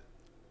phonetic, isn't it?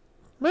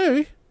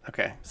 Maybe.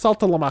 Okay.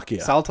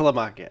 Saltalamacchia.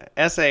 Saltalamacchia.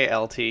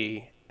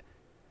 SALTA.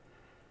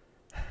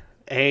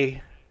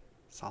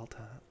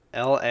 Salta.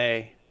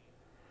 LA.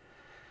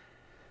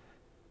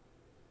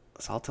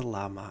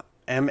 Saltalama.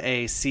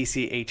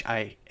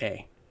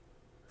 MACCHIA.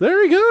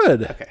 Very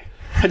good. Okay.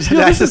 I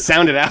just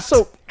sounded out.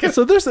 So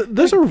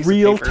there's a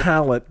real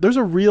talent. There's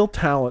a real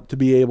talent to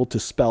be able to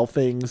spell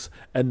things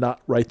and not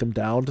write them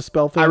down to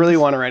spell things. I really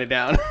want to write it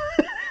down.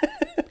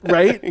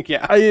 Right?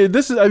 Yeah. You're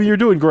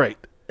doing great.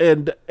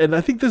 And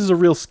I think this is a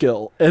real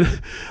skill.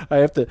 And I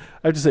have to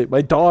say,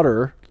 my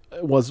daughter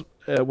was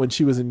when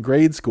she was in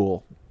grade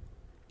school,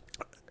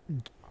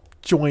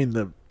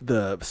 joined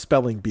the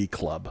spelling bee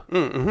club.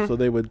 Mm-hmm. So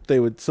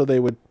they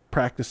would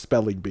practice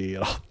spelling bee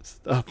and all this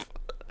stuff.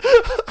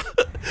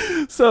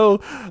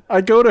 So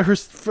I go to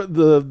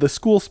the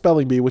school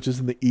spelling bee, which is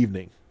in the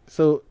evening.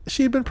 So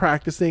she had been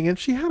practicing, and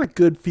she had a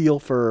good feel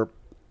for.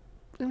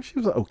 She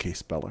was an okay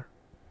speller,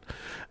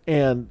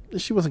 and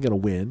she wasn't going to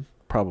win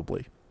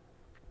probably.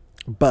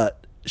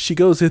 But she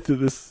goes into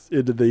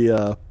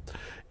the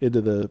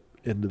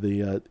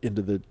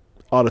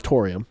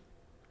auditorium,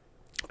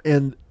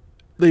 and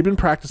they've been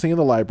practicing in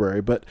the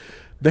library, but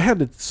they had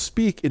to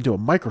speak into a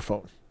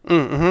microphone.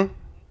 Mm-hmm.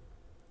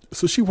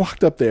 So she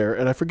walked up there,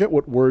 and I forget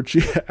what word she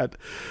had,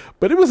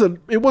 but it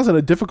wasn't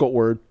a difficult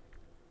word.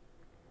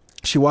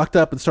 She walked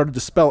up and started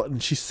to spell it,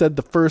 and she said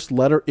the first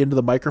letter into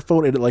the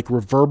microphone, and it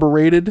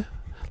reverberated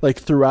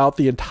throughout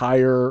the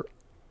entire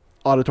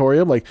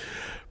auditorium,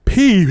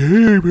 P,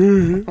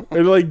 and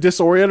it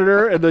disoriented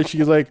her, and then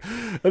she's and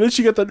then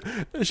she got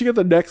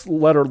the next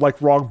letter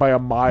wrong by a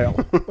mile.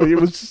 It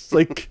was just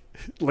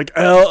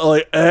L,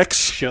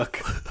 X.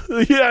 Shook.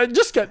 Yeah, I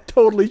just got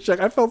totally shook.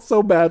 I felt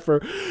so bad for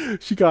her.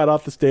 She got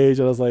off the stage,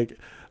 and I was like,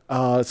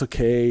 it's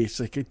okay. She's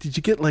like, did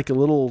you get a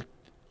little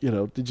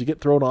did you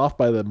get thrown off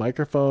by the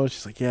microphone?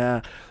 She's like,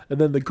 yeah.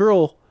 And then the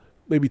girl,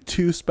 maybe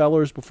 2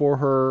 spellers before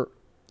her,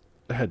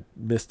 had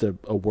missed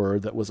a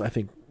word that was, I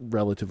think,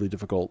 relatively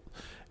difficult.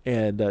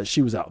 And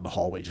she was out in the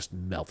hallway just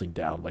melting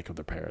down, like, with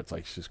her parents.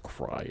 Like, she's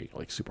crying,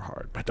 like, super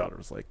hard. My daughter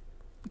was like,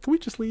 can we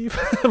just leave?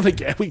 I'm like,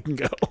 yeah, we can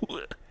go.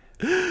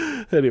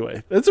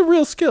 Anyway, it's a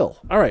real skill.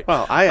 All right.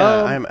 Well,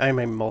 I'm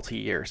a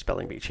multi-year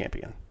spelling bee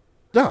champion.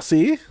 Oh,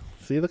 see,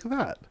 look at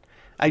that.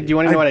 Do you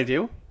want to know what I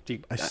do?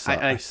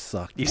 I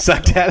suck. You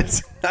sucked at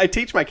it. I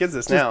teach my kids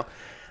this now.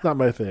 Not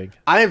my thing.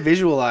 I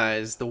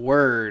visualize the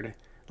word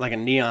like a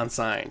neon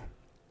sign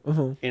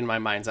in my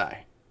mind's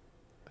eye.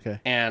 Okay.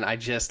 And I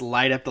just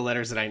light up the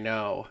letters that I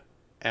know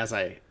as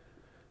I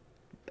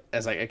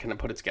kind of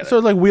put it together. So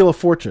like Wheel of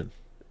Fortune.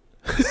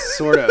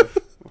 Sort of.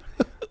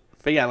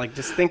 But yeah, like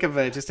just think of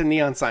just a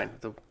neon sign.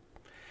 The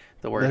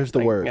word. There's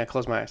the word. Yeah,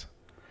 close my eyes.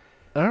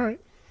 All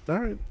right.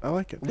 I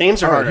like it.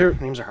 Names are All right, harder.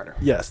 Names are harder.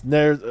 Yes.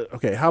 There's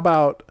okay. How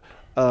about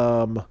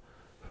former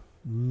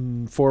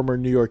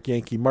New York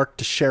Yankee Mark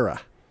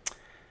Teixeira?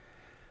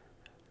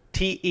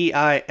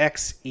 Teixeira.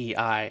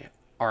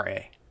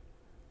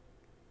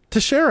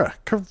 Teixeira,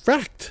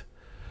 correct.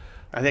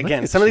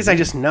 Again, some of these I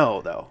just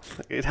know, though.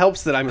 It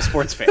helps that I'm a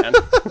sports fan.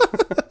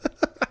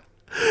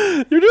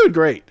 You're doing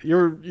great.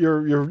 You're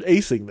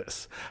acing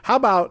this. How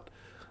about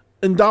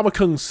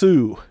Ndamukong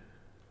Suh?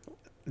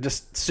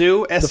 Just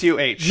Sue,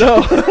 S-U-H. No,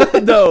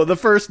 no, the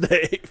first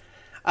name.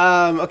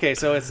 Okay,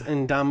 so it's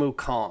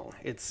Ndamukong.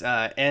 It's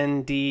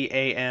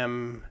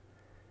Ndamukong.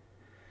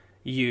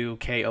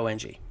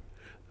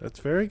 That's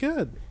very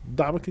good.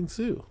 Ndamukong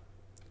Suh.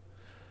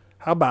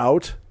 How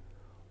about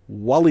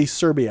Wally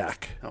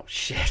Serbiak? Oh,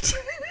 shit.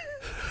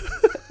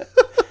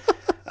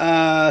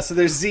 So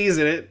there's Z's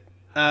in it.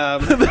 All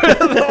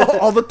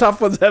the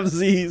tough ones have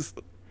Z's.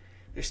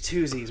 There's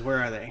 2 Z's. Where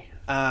are they?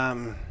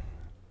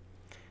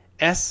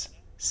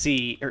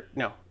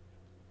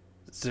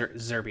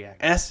 Zerbiak.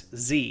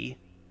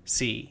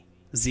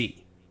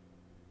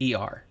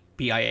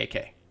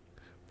 S-Z-C-Z-E-R-B-I-A-K.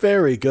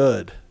 Very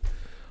good.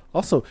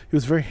 Also, he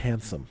was very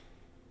handsome.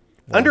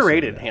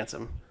 Underrated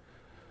handsome.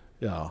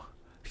 Yeah.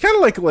 Kind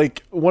of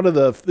like one of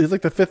he's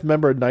like the 5th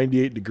member of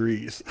 98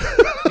 Degrees.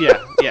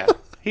 Yeah.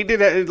 He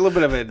did a little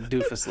bit of a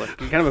doofus look.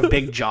 Kind of a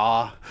big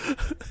jaw.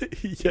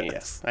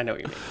 Yes. Yeah, I know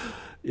what you mean.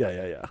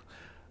 Yeah.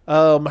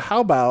 How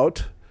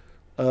about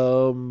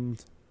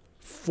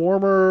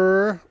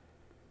former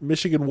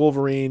Michigan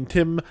Wolverine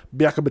Tim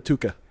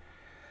Biakabatuka?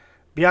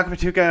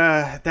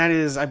 Biakabatuka, that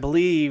is, I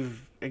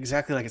believe,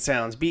 exactly like it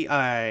sounds.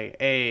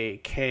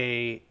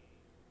 B-I-A-K...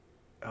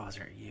 Oh, is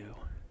there a U?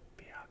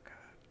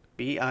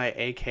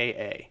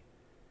 B-I-A-K-A.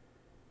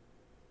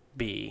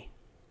 B-U-T-U-K-A?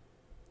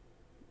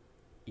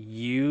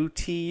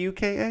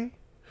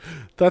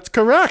 That's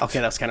correct. Okay,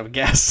 that was kind of a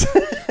guess.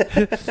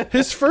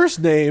 His first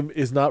name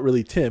is not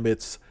really Tim.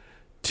 It's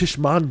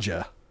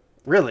Tishmanja.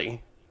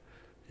 Really?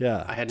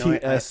 Yeah. I had no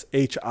idea.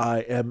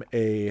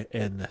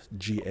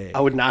 Tshimanga.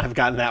 I would not have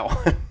gotten that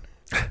one.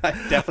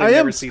 I've definitely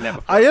never seen that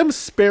before. I am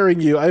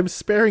sparing you. I'm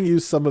sparing you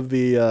some of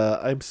the.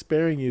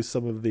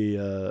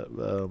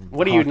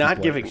 What are you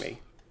not giving me?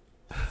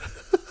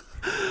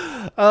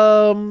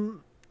 How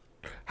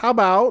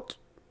about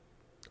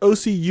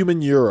O.C.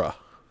 Umenyiora?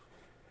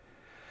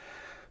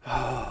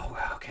 Oh,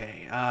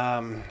 okay.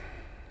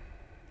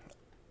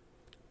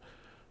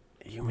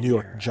 New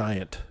York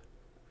Giant.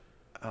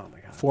 Oh my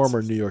god.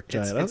 Former New York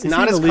Giant. It's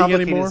not as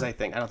complicated as I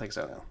think. I don't think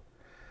so.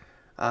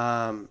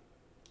 No.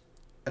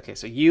 Okay,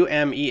 so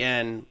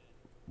Umenyiora.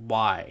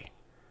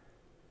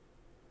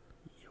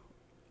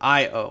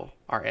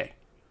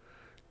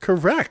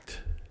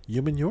 Correct.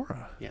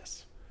 Umenyiora.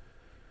 Yes.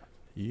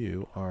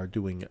 You are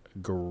doing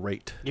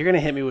great. You're gonna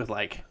hit me with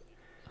I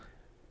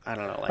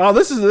don't know. Oh,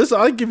 this.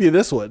 I'll give you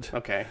this one.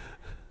 Okay.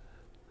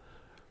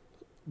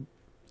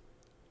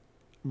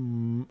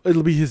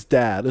 It'll be his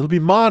dad. It'll be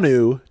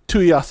Manu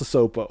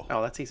Tuiasosopo.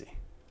 Oh, that's easy.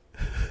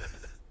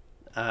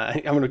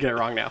 I'm gonna get it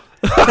wrong now.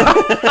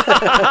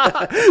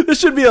 This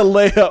should be a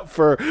layup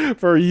for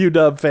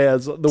UW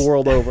fans the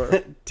world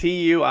over.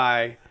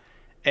 Tuia.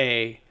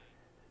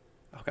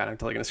 Oh god, I'm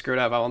totally gonna screw it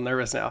up. I'm all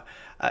nervous now.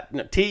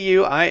 No,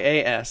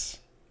 Tuiasosopo.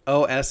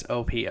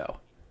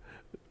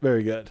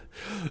 Very good.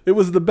 It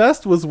was the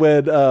best was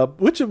when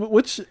which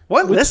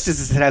list is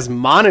this that has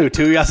Manu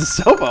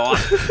Tuiasosopo on?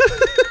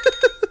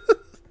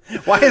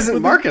 Why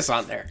isn't Marcus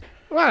on there?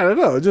 I don't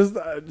know. Just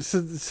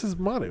this is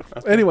Manu.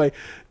 Okay. Anyway,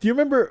 do you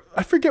remember?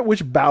 I forget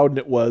which Bowden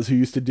it was who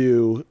used to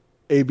do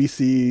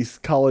ABC's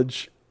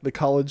college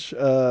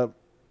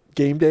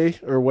game day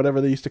or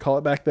whatever they used to call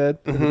it back then.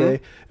 In the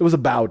day. It was a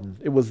Bowden.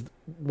 It was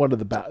one of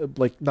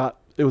the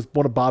It was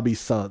one of Bobby's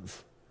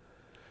sons.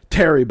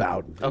 Terry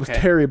Bowden. It was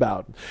Terry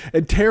Bowden.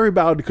 And Terry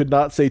Bowden could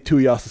not say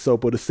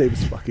Tuiasosopo to save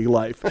his fucking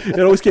life. It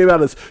always came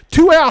out as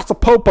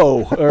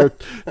Tuiasopopo or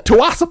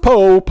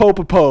Tuasapo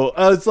Popopo.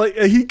 It's like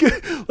he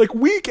could,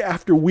 week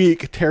after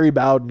week, Terry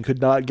Bowden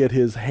could not get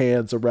his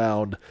hands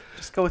around.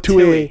 Just go with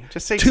Tui.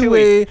 Just say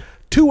Tui.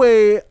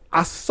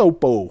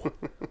 Tuiasopo.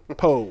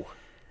 Po.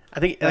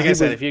 I think, like I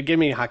said, if you give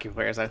me hockey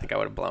players, I think I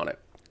would have blown it.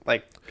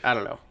 Like, I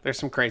don't know. There's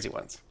some crazy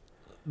ones.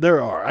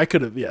 There are. I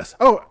could have, yes.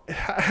 Oh,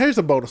 here's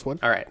a bonus one.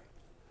 All right.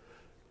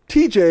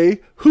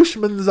 TJ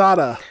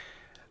Hushmanzada.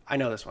 I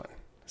know this one.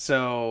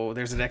 So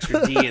there's an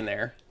extra D in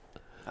there.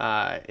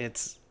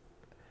 It's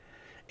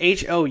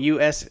Housh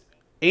Mandzadeh.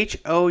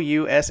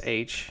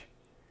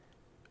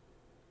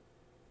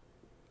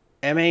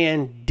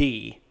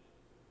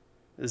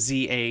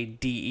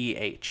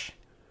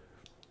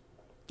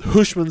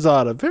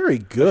 Hushmanzada. Very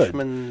good.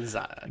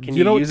 Hushmanzada. Can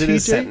you use it in a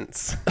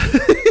sentence?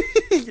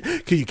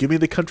 Can you give me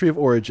the country of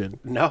origin?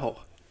 No.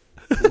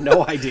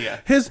 No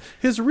idea. His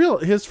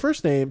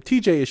first name,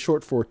 TJ, is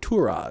short for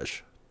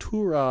Touraj.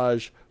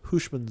 Touraj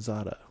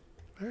Hushmanzada.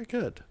 Very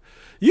good.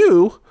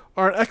 You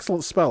are an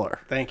excellent speller.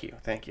 Thank you.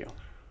 Thank you.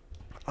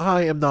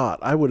 I am not.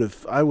 I would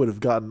have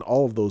gotten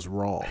all of those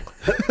wrong.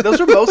 Those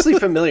were mostly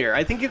familiar.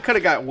 I think you could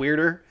have got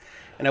weirder,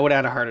 and I would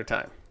have had a harder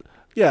time.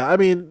 Yeah, I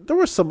mean, there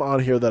were some on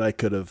here that I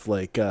could have,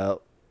 like,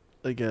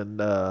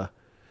 Nino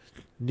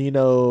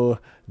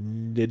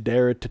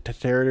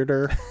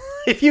Niederreiter.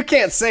 If you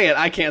can't say it,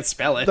 I can't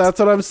spell it. That's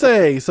what I'm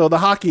saying. So the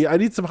hockey, I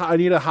need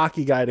a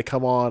hockey guy to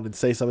come on and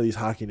say some of these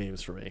hockey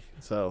names for me.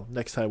 So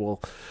next time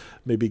we'll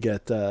maybe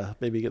get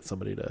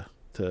somebody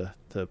to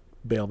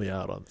bail me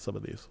out on some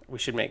of these. We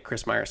should make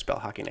Chris Meyer spell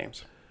hockey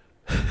names.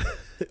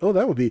 Oh,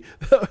 that would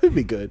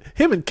be good.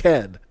 Him and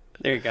Ken.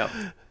 There you go.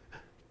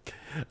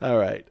 All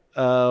right.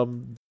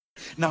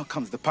 Now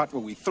comes the part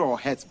where we throw our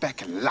heads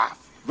back and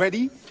laugh.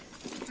 Ready?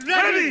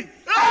 Ready!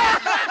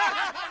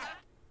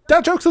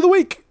 Dad jokes of the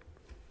week.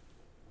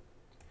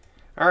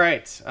 All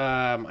right.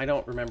 I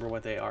don't remember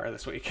what they are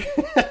this week.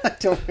 I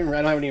don't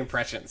have any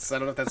impressions. So I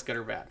don't know if that's good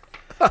or bad.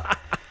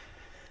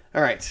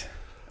 All right.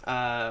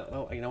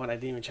 Oh, you know what? I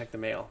didn't even check the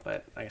mail,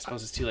 but I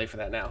suppose it's too late for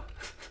that now.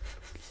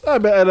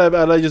 And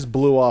I just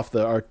blew off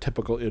our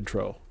typical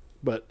intro,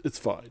 but it's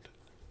fine.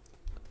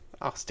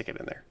 I'll stick it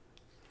in there.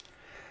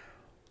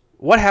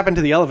 What happened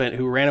to the elephant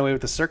who ran away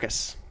with the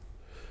circus?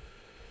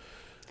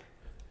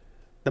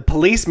 The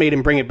police made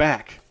him bring it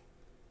back.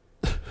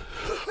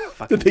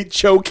 Did they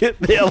choke it,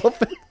 the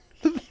elephant?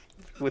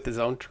 With his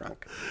own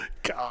trunk.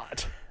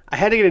 God. I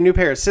had to get a new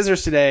pair of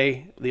scissors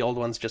today. The old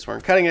ones just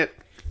weren't cutting it.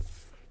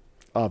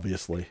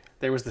 Obviously.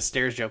 There was the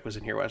stairs joke was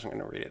in here. I wasn't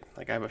going to read it.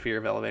 Like, I have a fear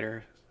of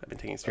elevator. I've been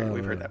taking stairs.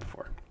 We've heard that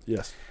before.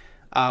 Yes.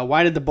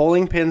 Why did the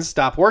bowling pins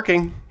stop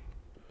working?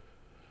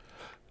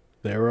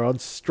 They were on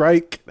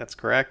strike. That's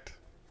correct.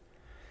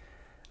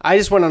 I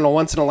just went on a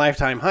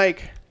once-in-a-lifetime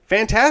hike.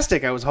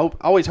 Fantastic. I was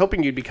always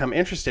hoping you'd become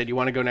interested. You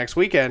want to go next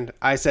weekend?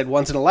 I said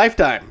once in a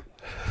lifetime.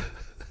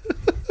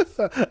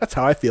 That's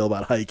how I feel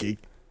about hiking.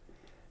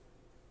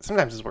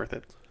 Sometimes it's worth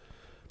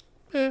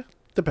it.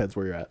 Depends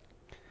where you're at.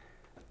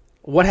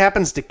 What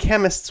happens to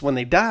chemists when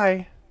they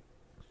die?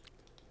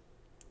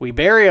 We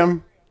bury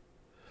them.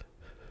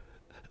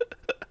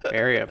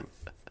 Bury them.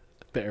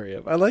 Bury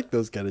him. I like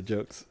those kind of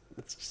jokes.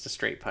 It's just a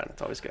straight pun.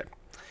 It's always good.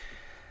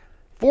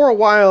 For a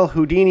while,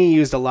 Houdini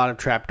used a lot of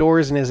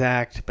trapdoors in his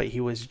act, but he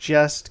was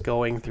just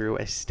going through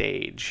a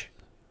stage.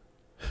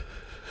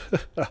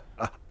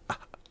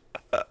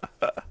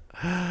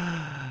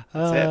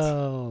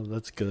 Oh,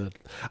 that's good.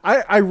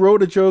 I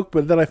wrote a joke,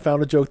 but then I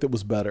found a joke that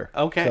was better.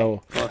 Okay.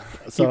 So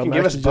you can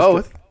give us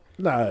both.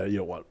 No, you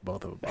don't want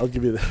both of them. I'll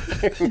give you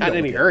the... Not in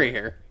any hurry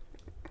here.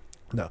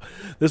 No.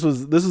 This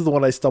is the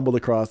one I stumbled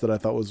across that I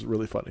thought was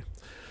really funny.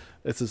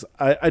 It says,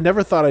 I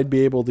never thought I'd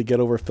be able to get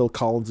over Phil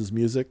Collins'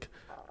 music,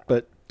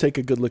 but take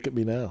a good look at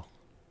me now.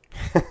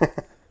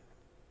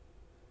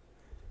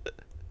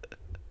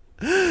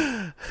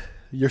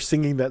 You're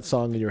singing that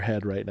song in your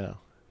head right now.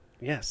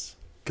 Yes.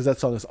 Because that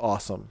song is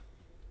awesome.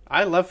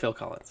 I love Phil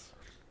Collins.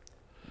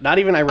 Not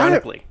even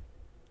ironically.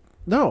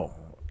 No.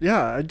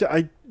 Yeah.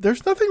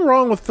 There's nothing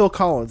wrong with Phil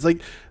Collins.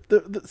 Like,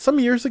 some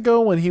years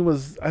ago when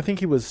I think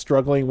he was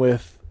struggling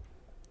with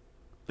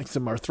like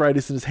some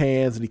arthritis in his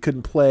hands and he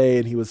couldn't play,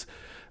 and he was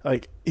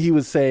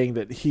saying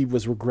that he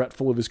was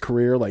regretful of his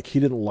career. Like, he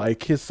didn't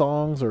like his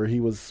songs, or he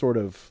was sort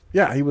of,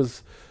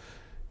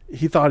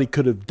 he thought he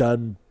could have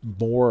done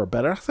more or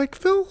better. I was like,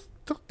 Phil,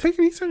 don't take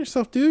it easy on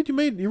yourself, dude.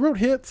 You wrote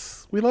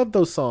hits. We love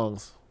those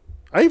songs.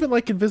 I even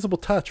like Invisible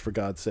Touch, for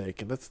God's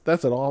sake. And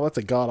that's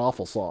a god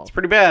awful song. It's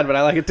pretty bad, but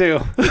I like it too.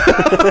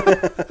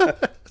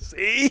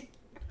 See?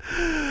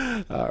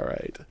 All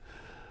right.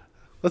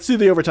 Let's do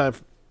the overtime.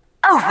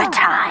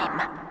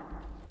 Overtime.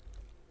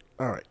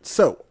 All right.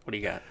 So, What do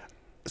you got?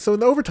 So in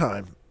the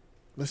overtime,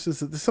 this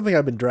is something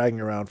I've been dragging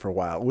around for a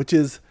while, which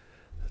is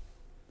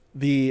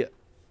the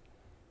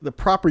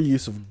proper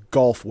use of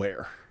golf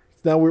wear.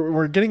 Now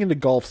we're getting into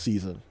golf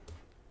season,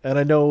 and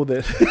I know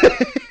that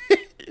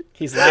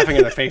He's laughing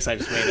at the face I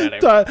just made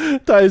at him.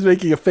 Ty is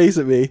making a face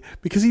at me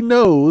because he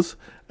knows,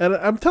 and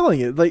I'm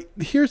telling you, like,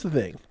 here's the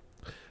thing.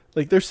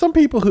 Like, there's some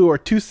people who are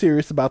too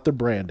serious about their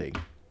branding,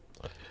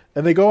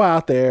 and they go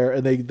out there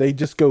and they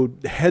just go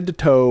head to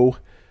toe.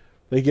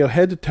 They go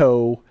head to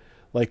toe,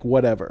 like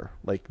whatever,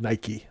 like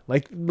Nike.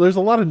 Like, there's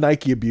a lot of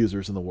Nike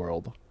abusers in the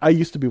world. I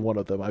used to be one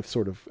of them. I've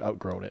sort of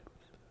outgrown it.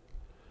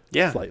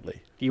 Yeah.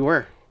 Slightly. You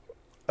were.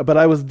 But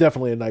I was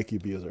definitely a Nike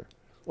abuser.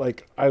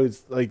 Like I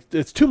was like,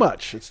 it's too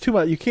much. It's too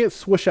much. You can't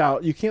swish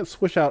out. You can't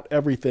swish out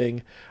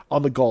everything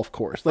on the golf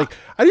course. Like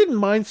I didn't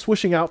mind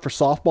swishing out for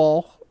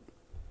softball.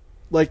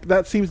 Like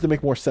that seems to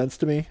make more sense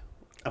to me.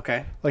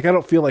 Okay. Like I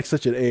don't feel like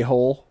such an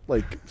a-hole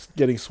like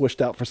getting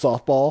swished out for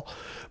softball,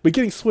 but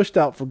getting swished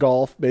out for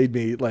golf made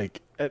me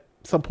like at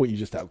some point you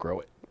just outgrow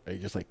it. Right?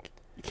 You're just like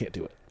you can't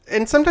do it.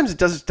 And sometimes it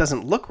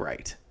doesn't look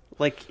right.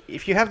 Like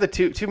if you have the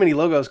too many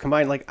logos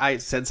combined, like I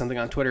said something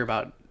on Twitter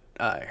about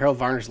Harold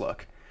Varner's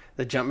look,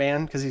 the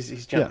Jumpman, because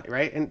he's jumping,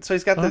 right? And so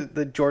he's got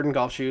the Jordan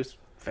golf shoes,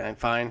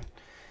 fine.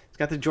 He's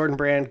got the Jordan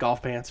brand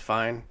golf pants,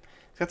 fine.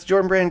 He's got the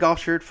Jordan brand golf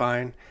shirt,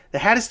 fine. The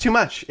hat is too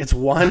much. It's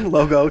one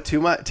logo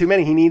too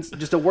many. He needs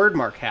just a word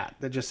mark hat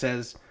that just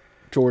says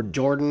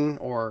Jordan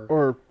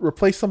or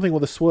replace something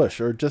with a swoosh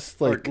or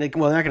just like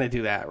well, they're not going to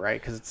do that, right?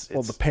 Because it's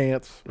the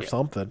pants or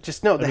something.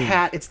 Just no,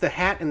 hat. It's the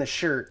hat and the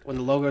shirt when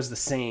the logo is the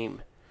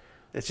same.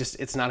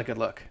 It's not a good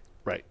look.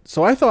 Right.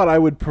 So I thought I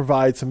would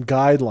provide some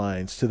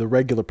guidelines to the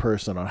regular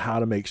person on how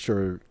to make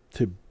sure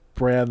to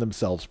brand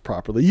themselves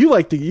properly. You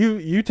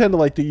tend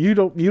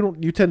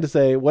to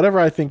say whatever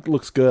I think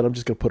looks good, I'm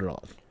just going to put it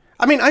on.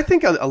 I mean, I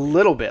think a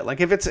little bit.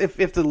 Like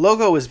if the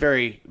logo is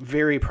very,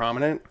 very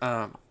prominent,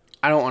 I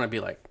don't want to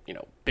be like,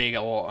 big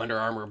old Under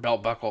Armour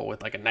belt buckle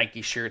with like a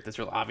Nike shirt that's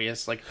real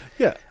obvious. Like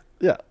yeah.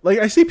 Like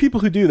I see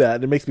people who do that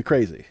and it makes me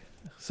crazy.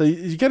 So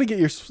you got to get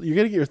your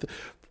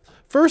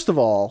First of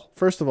all,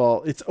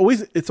 it's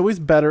always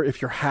better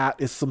if your hat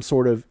is some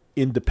sort of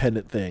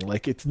independent thing.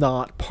 Like it's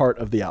not part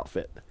of the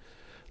outfit.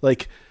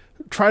 Like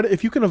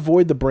if you can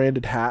avoid the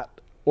branded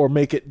hat or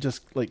make it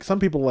just like some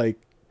people like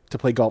to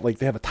play golf, like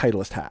they have a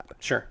Titleist hat.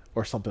 Sure.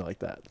 Or something like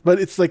that. But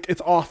it's like,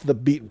 it's off the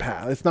beaten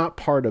path. It's not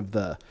part of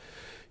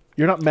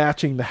you're not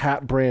matching the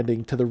hat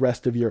branding to the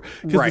rest of your,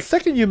 because the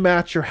second you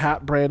match your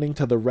hat branding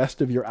to the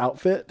rest of your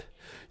outfit,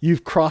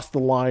 you've crossed the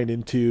line.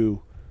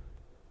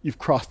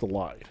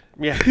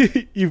 Yeah.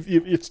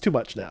 It's too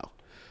much now.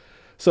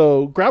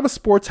 So grab a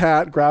sports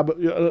hat, grab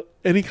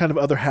any kind of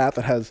other hat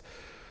that has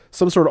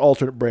some sort of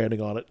alternate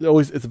branding on it.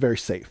 It's very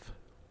safe.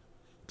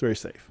 It's very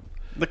safe.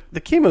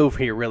 The key move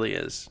here really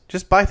is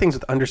just buy things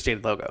with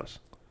understated logos.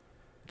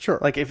 Sure.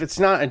 Like if it's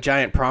not a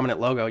giant prominent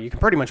logo, you can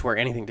pretty much wear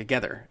anything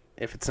together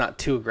if it's not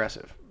too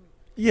aggressive.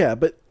 Yeah,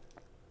 but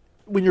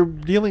when you're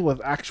dealing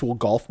with actual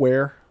golf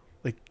wear,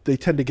 like they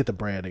tend to get the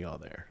branding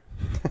on there.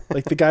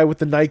 Like the guy with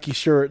the Nike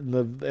shirt and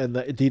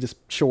the Adidas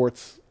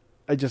shorts,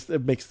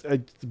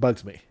 it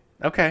bugs me.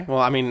 Okay, well,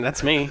 I mean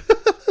that's me.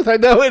 I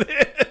know it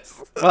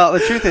is. Well,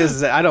 the truth is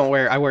that I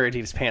wear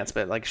Adidas pants,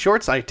 but like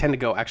shorts, I tend to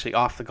go actually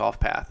off the golf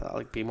path. I'll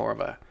like be more of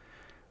a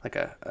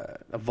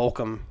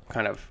Volcom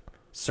kind of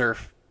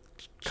surf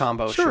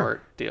combo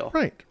short deal.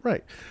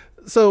 Right.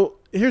 So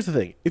here's the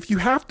thing: if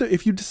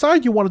you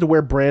decide you wanted to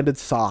wear branded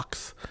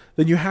socks,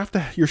 then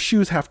your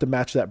shoes have to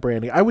match that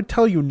branding. I would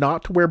tell you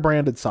not to wear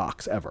branded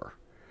socks ever.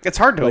 It's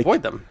hard to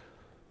avoid them.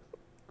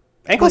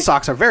 Ankle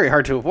socks are very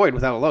hard to avoid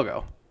without a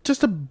logo.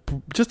 Just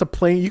a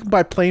plain. You can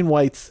buy plain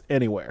whites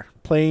anywhere.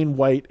 Plain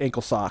white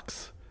ankle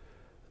socks,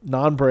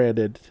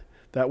 non-branded.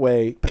 That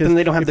way, but then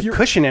they don't have the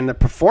cushion and the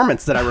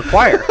performance that I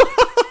require.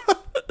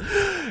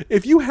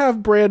 If you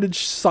have branded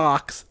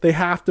socks, they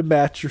have to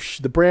match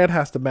the brand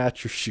has to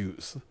match your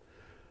shoes.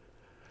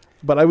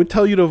 But I would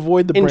tell you to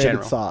avoid the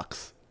branded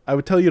socks. I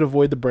would tell you to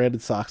avoid the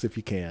branded socks if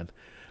you can.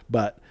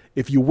 But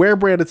if you wear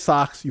branded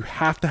socks, you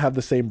have to have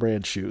the same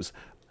brand shoes.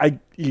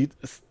 You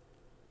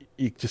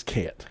just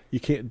can't. You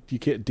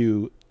can't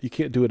do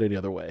it any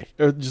other way.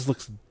 Or it just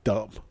looks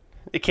dumb.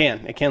 It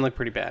can look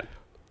pretty bad.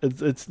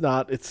 It's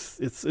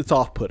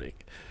off-putting.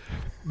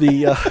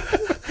 Well,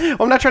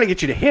 I'm not trying to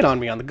get you to hit on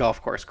me on the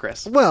golf course,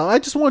 Chris. Well, I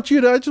just want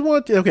you.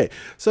 Okay.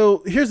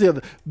 So here's the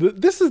other.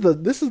 This is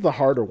the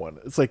harder one.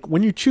 It's like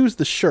when you choose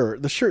the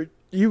shirt.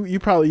 You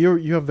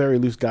have very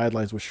loose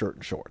guidelines with shirt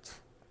and shorts.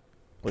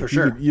 Like for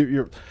sure.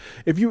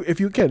 If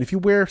you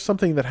wear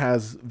something that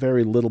has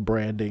very little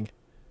branding,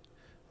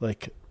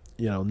 like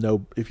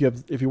if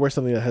you wear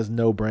something that has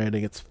no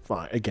branding, it's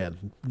fine.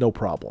 Again, no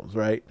problems,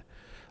 right?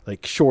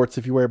 Like shorts,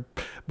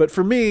 but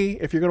for me,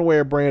 if you're going to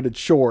wear branded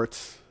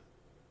shorts,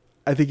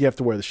 I think you have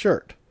to wear the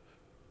shirt.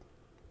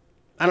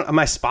 Am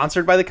I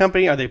sponsored by the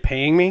company? Are they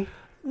paying me?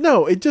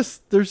 No,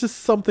 there's just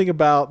something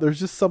about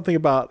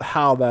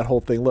how that whole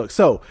thing looks.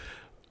 So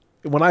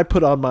when I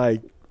put on my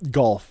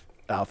golf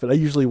outfit, I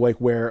usually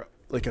wear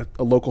like a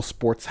local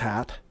sports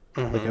hat.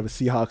 Mm-hmm. Like I have a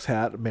Seahawks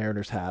hat, a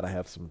Mariners hat. I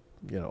have some,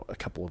 a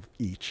couple of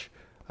each.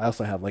 I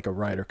also have like a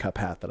Ryder Cup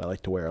hat that I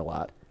like to wear a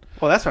lot.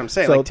 Well, that's what I'm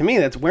saying. So, to me,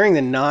 that's wearing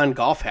the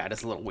non-golf hat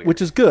is a little weird.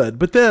 Which is good,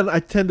 but then I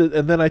tend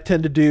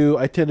to do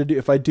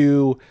if I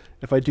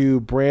do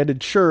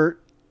branded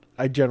shirt,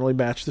 I generally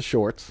match the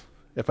shorts.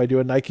 If I do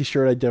a Nike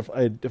shirt,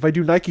 if I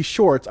do Nike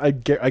shorts, I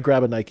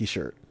grab a Nike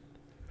shirt.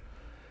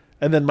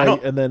 And then I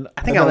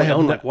think I only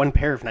own like one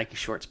pair of Nike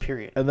shorts.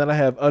 Period. And then I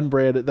have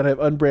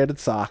unbranded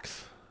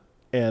socks,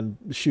 and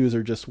shoes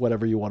are just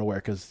whatever you want to wear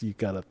because you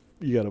gotta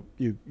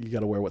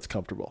wear what's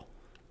comfortable.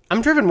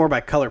 I'm driven more by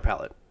color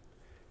palette.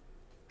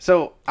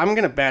 So I'm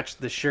going to match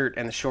the shirt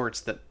and the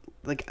shorts that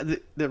like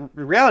the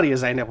reality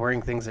is I end up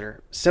wearing things that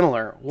are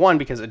similar. One,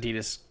 because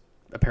Adidas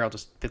apparel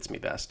just fits me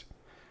best.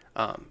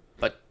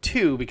 But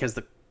two, because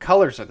the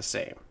colors are the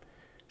same.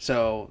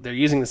 So they're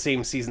using the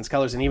same season's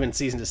colors, and even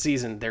season to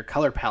season, their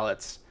color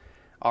palettes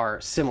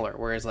are similar.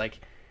 Whereas, like,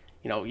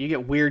 you know, you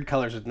get weird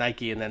colors with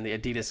Nike, and then the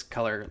Adidas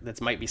color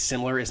that might be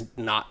similar is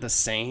not the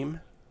same.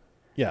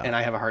 Yeah. And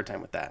I have a hard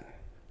time with that.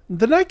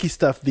 The Nike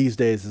stuff these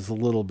days is a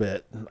little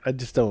bit. I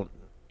just don't.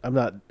 I'm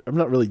not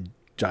really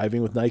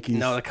jiving with Nike's.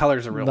 No, the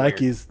colors are real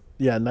Nike's.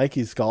 Yeah,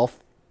 Nike's golf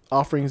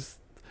offerings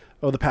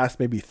over the past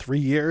maybe 3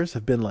 years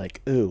have been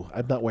like, ooh,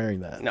 I'm not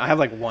wearing that. No, I have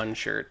like one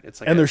shirt. It's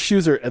like and their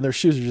shoes are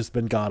just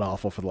been god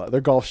awful for the last.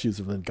 Their golf shoes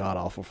have been god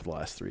awful for the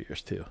last 3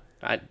 years too.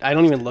 I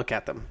don't even look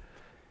at them.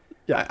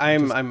 Yeah,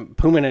 I'm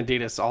Puma and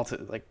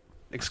Adidas like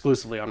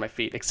exclusively on my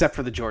feet, except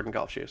for the Jordan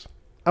golf shoes.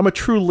 I'm a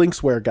true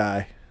links wear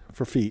guy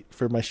for feet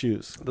for my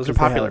shoes. Those are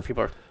popular.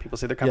 People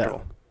say they're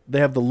comfortable. Yeah, they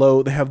have the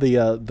low. They have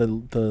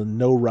the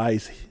no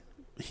rise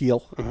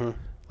heel,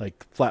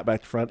 like flat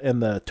back front,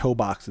 and the toe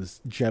box is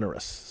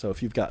generous. So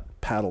if you've got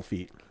paddle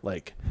feet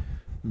like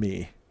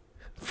me,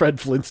 Fred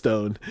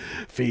Flintstone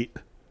feet,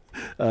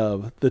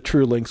 the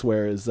true links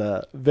wear is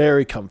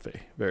very comfy,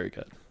 very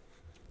good.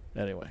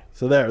 Anyway,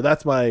 so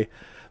that's my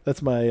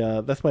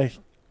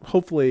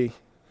hopefully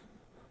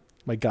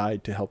my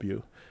guide to help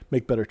you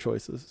make better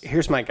choices.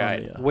 Here's my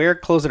guide. Wear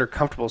clothes that are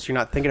comfortable so you're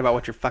not thinking about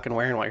what you're fucking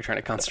wearing while you're trying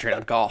to concentrate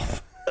on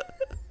golf.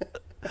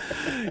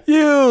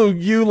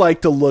 You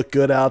like to look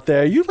good out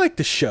there. You like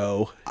to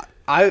show.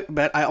 I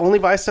bet I only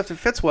buy stuff that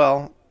fits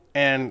well,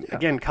 and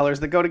again, colors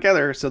that go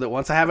together so that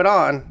once I have it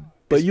on.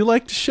 But you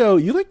like to show.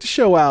 You like to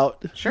show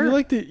out. Sure. You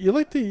like to.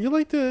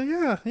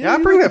 Yeah. Yeah,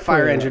 I'll bring that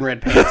fire engine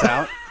red pants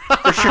out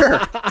for sure.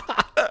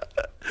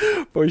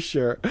 For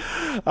sure.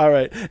 All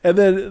right. And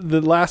then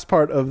the last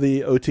part of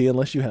the OT,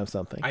 unless you have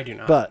something. I do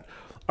not. But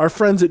our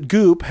friends at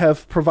Goop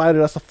have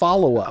provided us a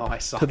follow-up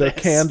to their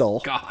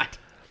candle. God.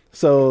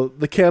 So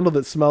the candle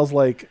that smells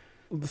like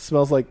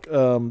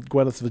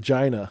Gwyneth's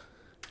vagina.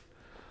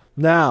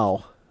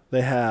 Now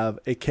they have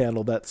a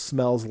candle that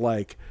smells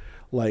like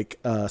my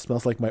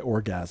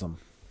orgasm.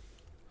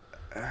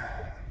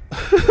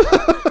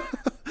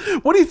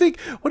 What do you think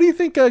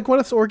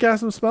Gwyneth's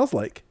orgasm smells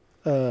like?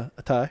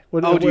 Ty. Do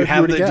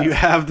you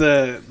have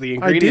the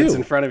ingredients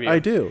in front of you? I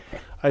do.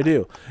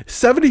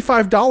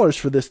 $75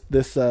 for this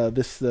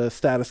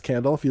status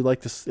candle. If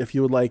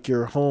you would like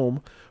your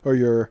home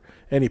or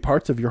any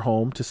parts of your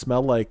home to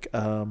smell like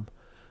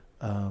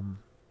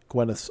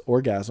Gwyneth's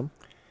orgasm.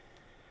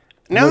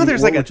 Now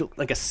there's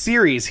like a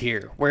series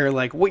here where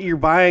like what you're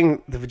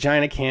buying the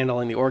vagina candle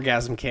and the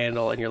orgasm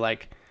candle, and you're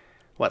like,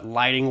 what,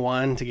 lighting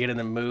one to get in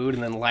the mood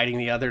and then lighting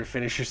the other to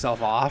finish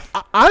yourself off?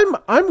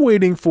 I'm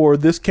waiting for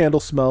this candle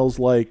smells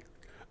like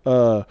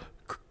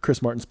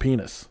Chris Martin's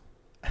penis.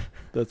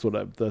 That's what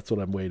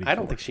I'm waiting for. I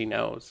don't think she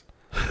knows.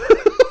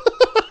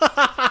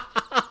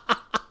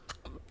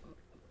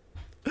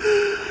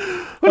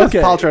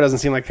 Gwyneth Paltrow doesn't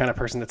seem like the kind of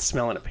person that's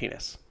smelling a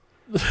penis.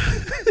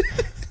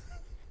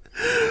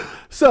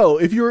 So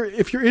if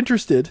you're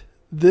interested,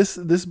 this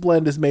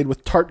blend is made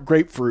with tart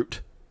grapefruit.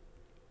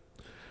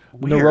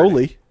 Weird.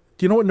 Neroli.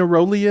 Do you know what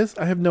neroli is?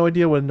 I have no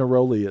idea what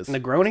neroli is.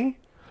 Negroni?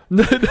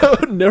 No,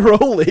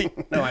 neroli.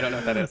 No, I don't know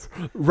what that is.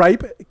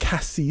 Ripe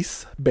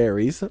cassis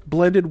berries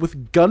blended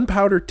with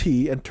gunpowder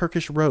tea and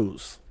Turkish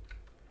rose.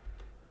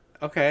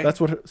 Okay. That's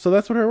what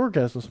her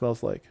orgasm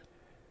smells like.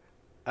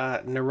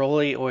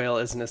 Neroli oil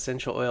is an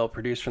essential oil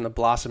produced from the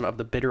blossom of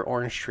the bitter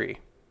orange tree.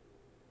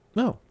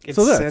 No. Its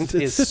so scent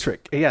it's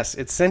citric. Yes,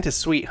 its scent is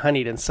sweet,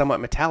 honeyed, and somewhat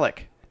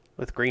metallic,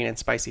 with green and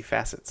spicy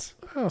facets.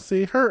 Oh,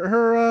 see,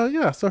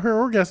 her so her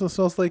orgasm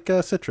smells like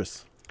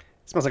citrus.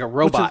 It smells like a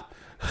robot.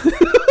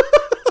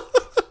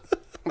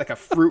 Like a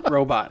fruit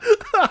robot.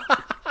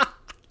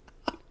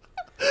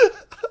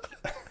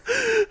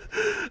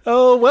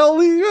 Oh, well,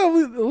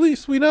 at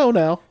least we know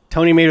now.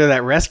 Tony made her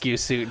that rescue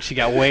suit, and she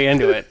got way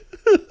into it.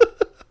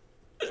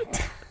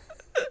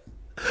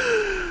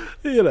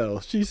 You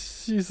know,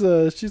 she's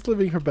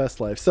living her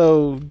best life.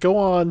 So go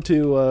on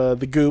to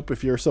the Goop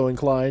if you're so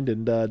inclined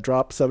and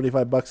drop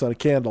 $75 on a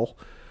candle.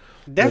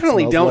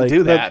 Definitely don't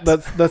do that.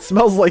 That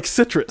smells like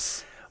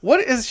citrus.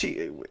 What is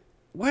she?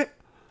 What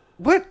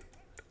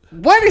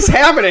is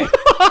happening?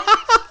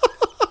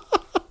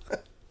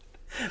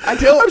 I'm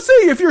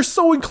saying if you're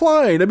so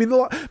inclined. I mean,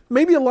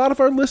 maybe a lot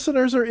of our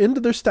listeners are into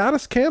their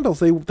status candles.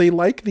 They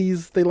like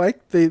these.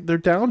 They're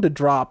down to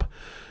drop.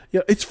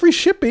 Yeah, it's free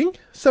shipping.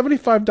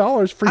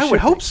 $75 free shipping. I would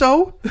hope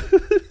so.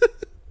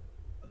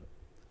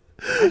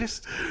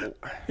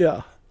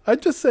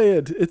 I'd just say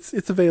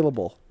it's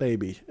available.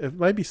 Maybe it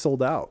might be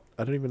sold out.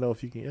 I don't even know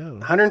if you can.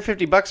 Yeah,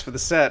 $150 for the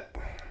set.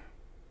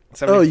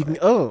 75, you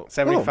can.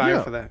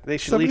 75 for that. They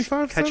should at least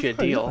cut you a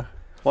deal. Yeah.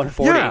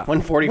 140. Yeah.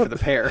 140 for the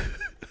pair.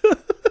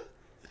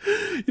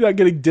 You're not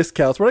getting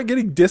discounts. We're not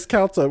getting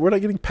discounts. We're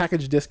not getting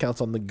package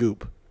discounts on the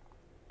Goop.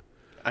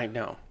 I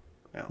know.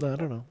 No, I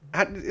don't know.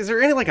 Is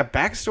there any like a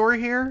backstory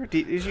here?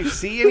 Did you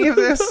see any of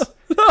this?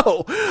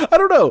 No, I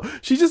don't know.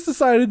 She just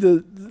decided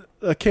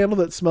a candle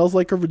that smells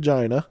like her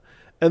vagina,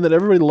 and then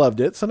everybody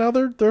loved it. So now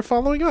they're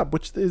following up,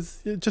 which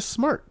is just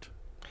smart.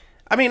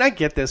 I mean, I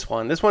get this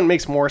one. This one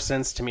makes more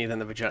sense to me than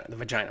the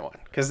vagina one,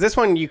 because this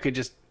one you could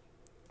just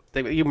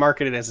you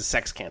market it as a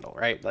sex candle,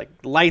 right? Like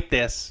light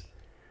this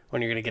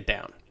when you're gonna get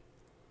down.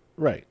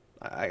 Right.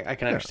 I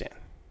can understand.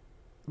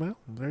 Well,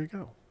 there you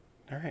go.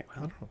 All right.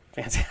 Well,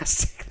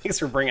 fantastic. Thanks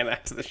for bringing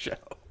that to the show.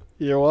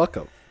 You're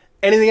welcome.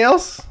 Anything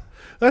else?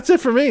 That's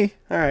it for me.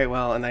 All right.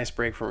 Well, a nice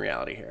break from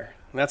reality here.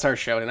 And that's our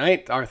show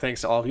tonight. Our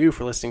thanks to all of you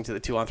for listening to the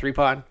 2 on 3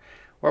 Pod,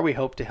 where we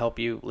hope to help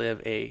you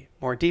live a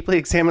more deeply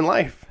examined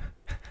life.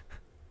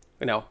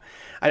 That's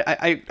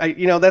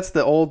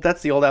the old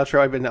outro.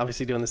 I've been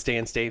obviously doing the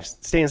staying safe,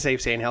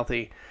 staying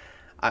healthy.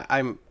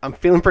 I'm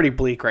feeling pretty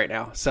bleak right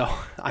now, so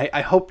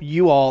I hope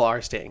you all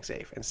are staying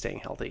safe and staying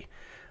healthy,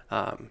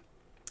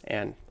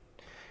 and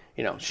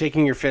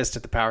shaking your fist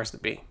at the powers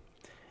that be.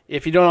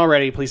 If you don't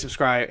already, please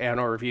subscribe and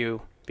or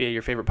review via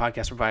your favorite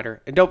podcast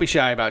provider, and don't be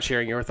shy about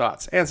sharing your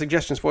thoughts and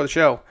suggestions for the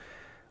show.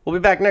 We'll be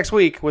back next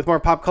week with more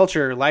pop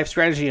culture, life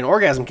strategy, and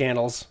orgasm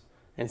candles.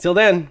 Until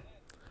then,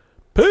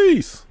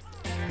 peace.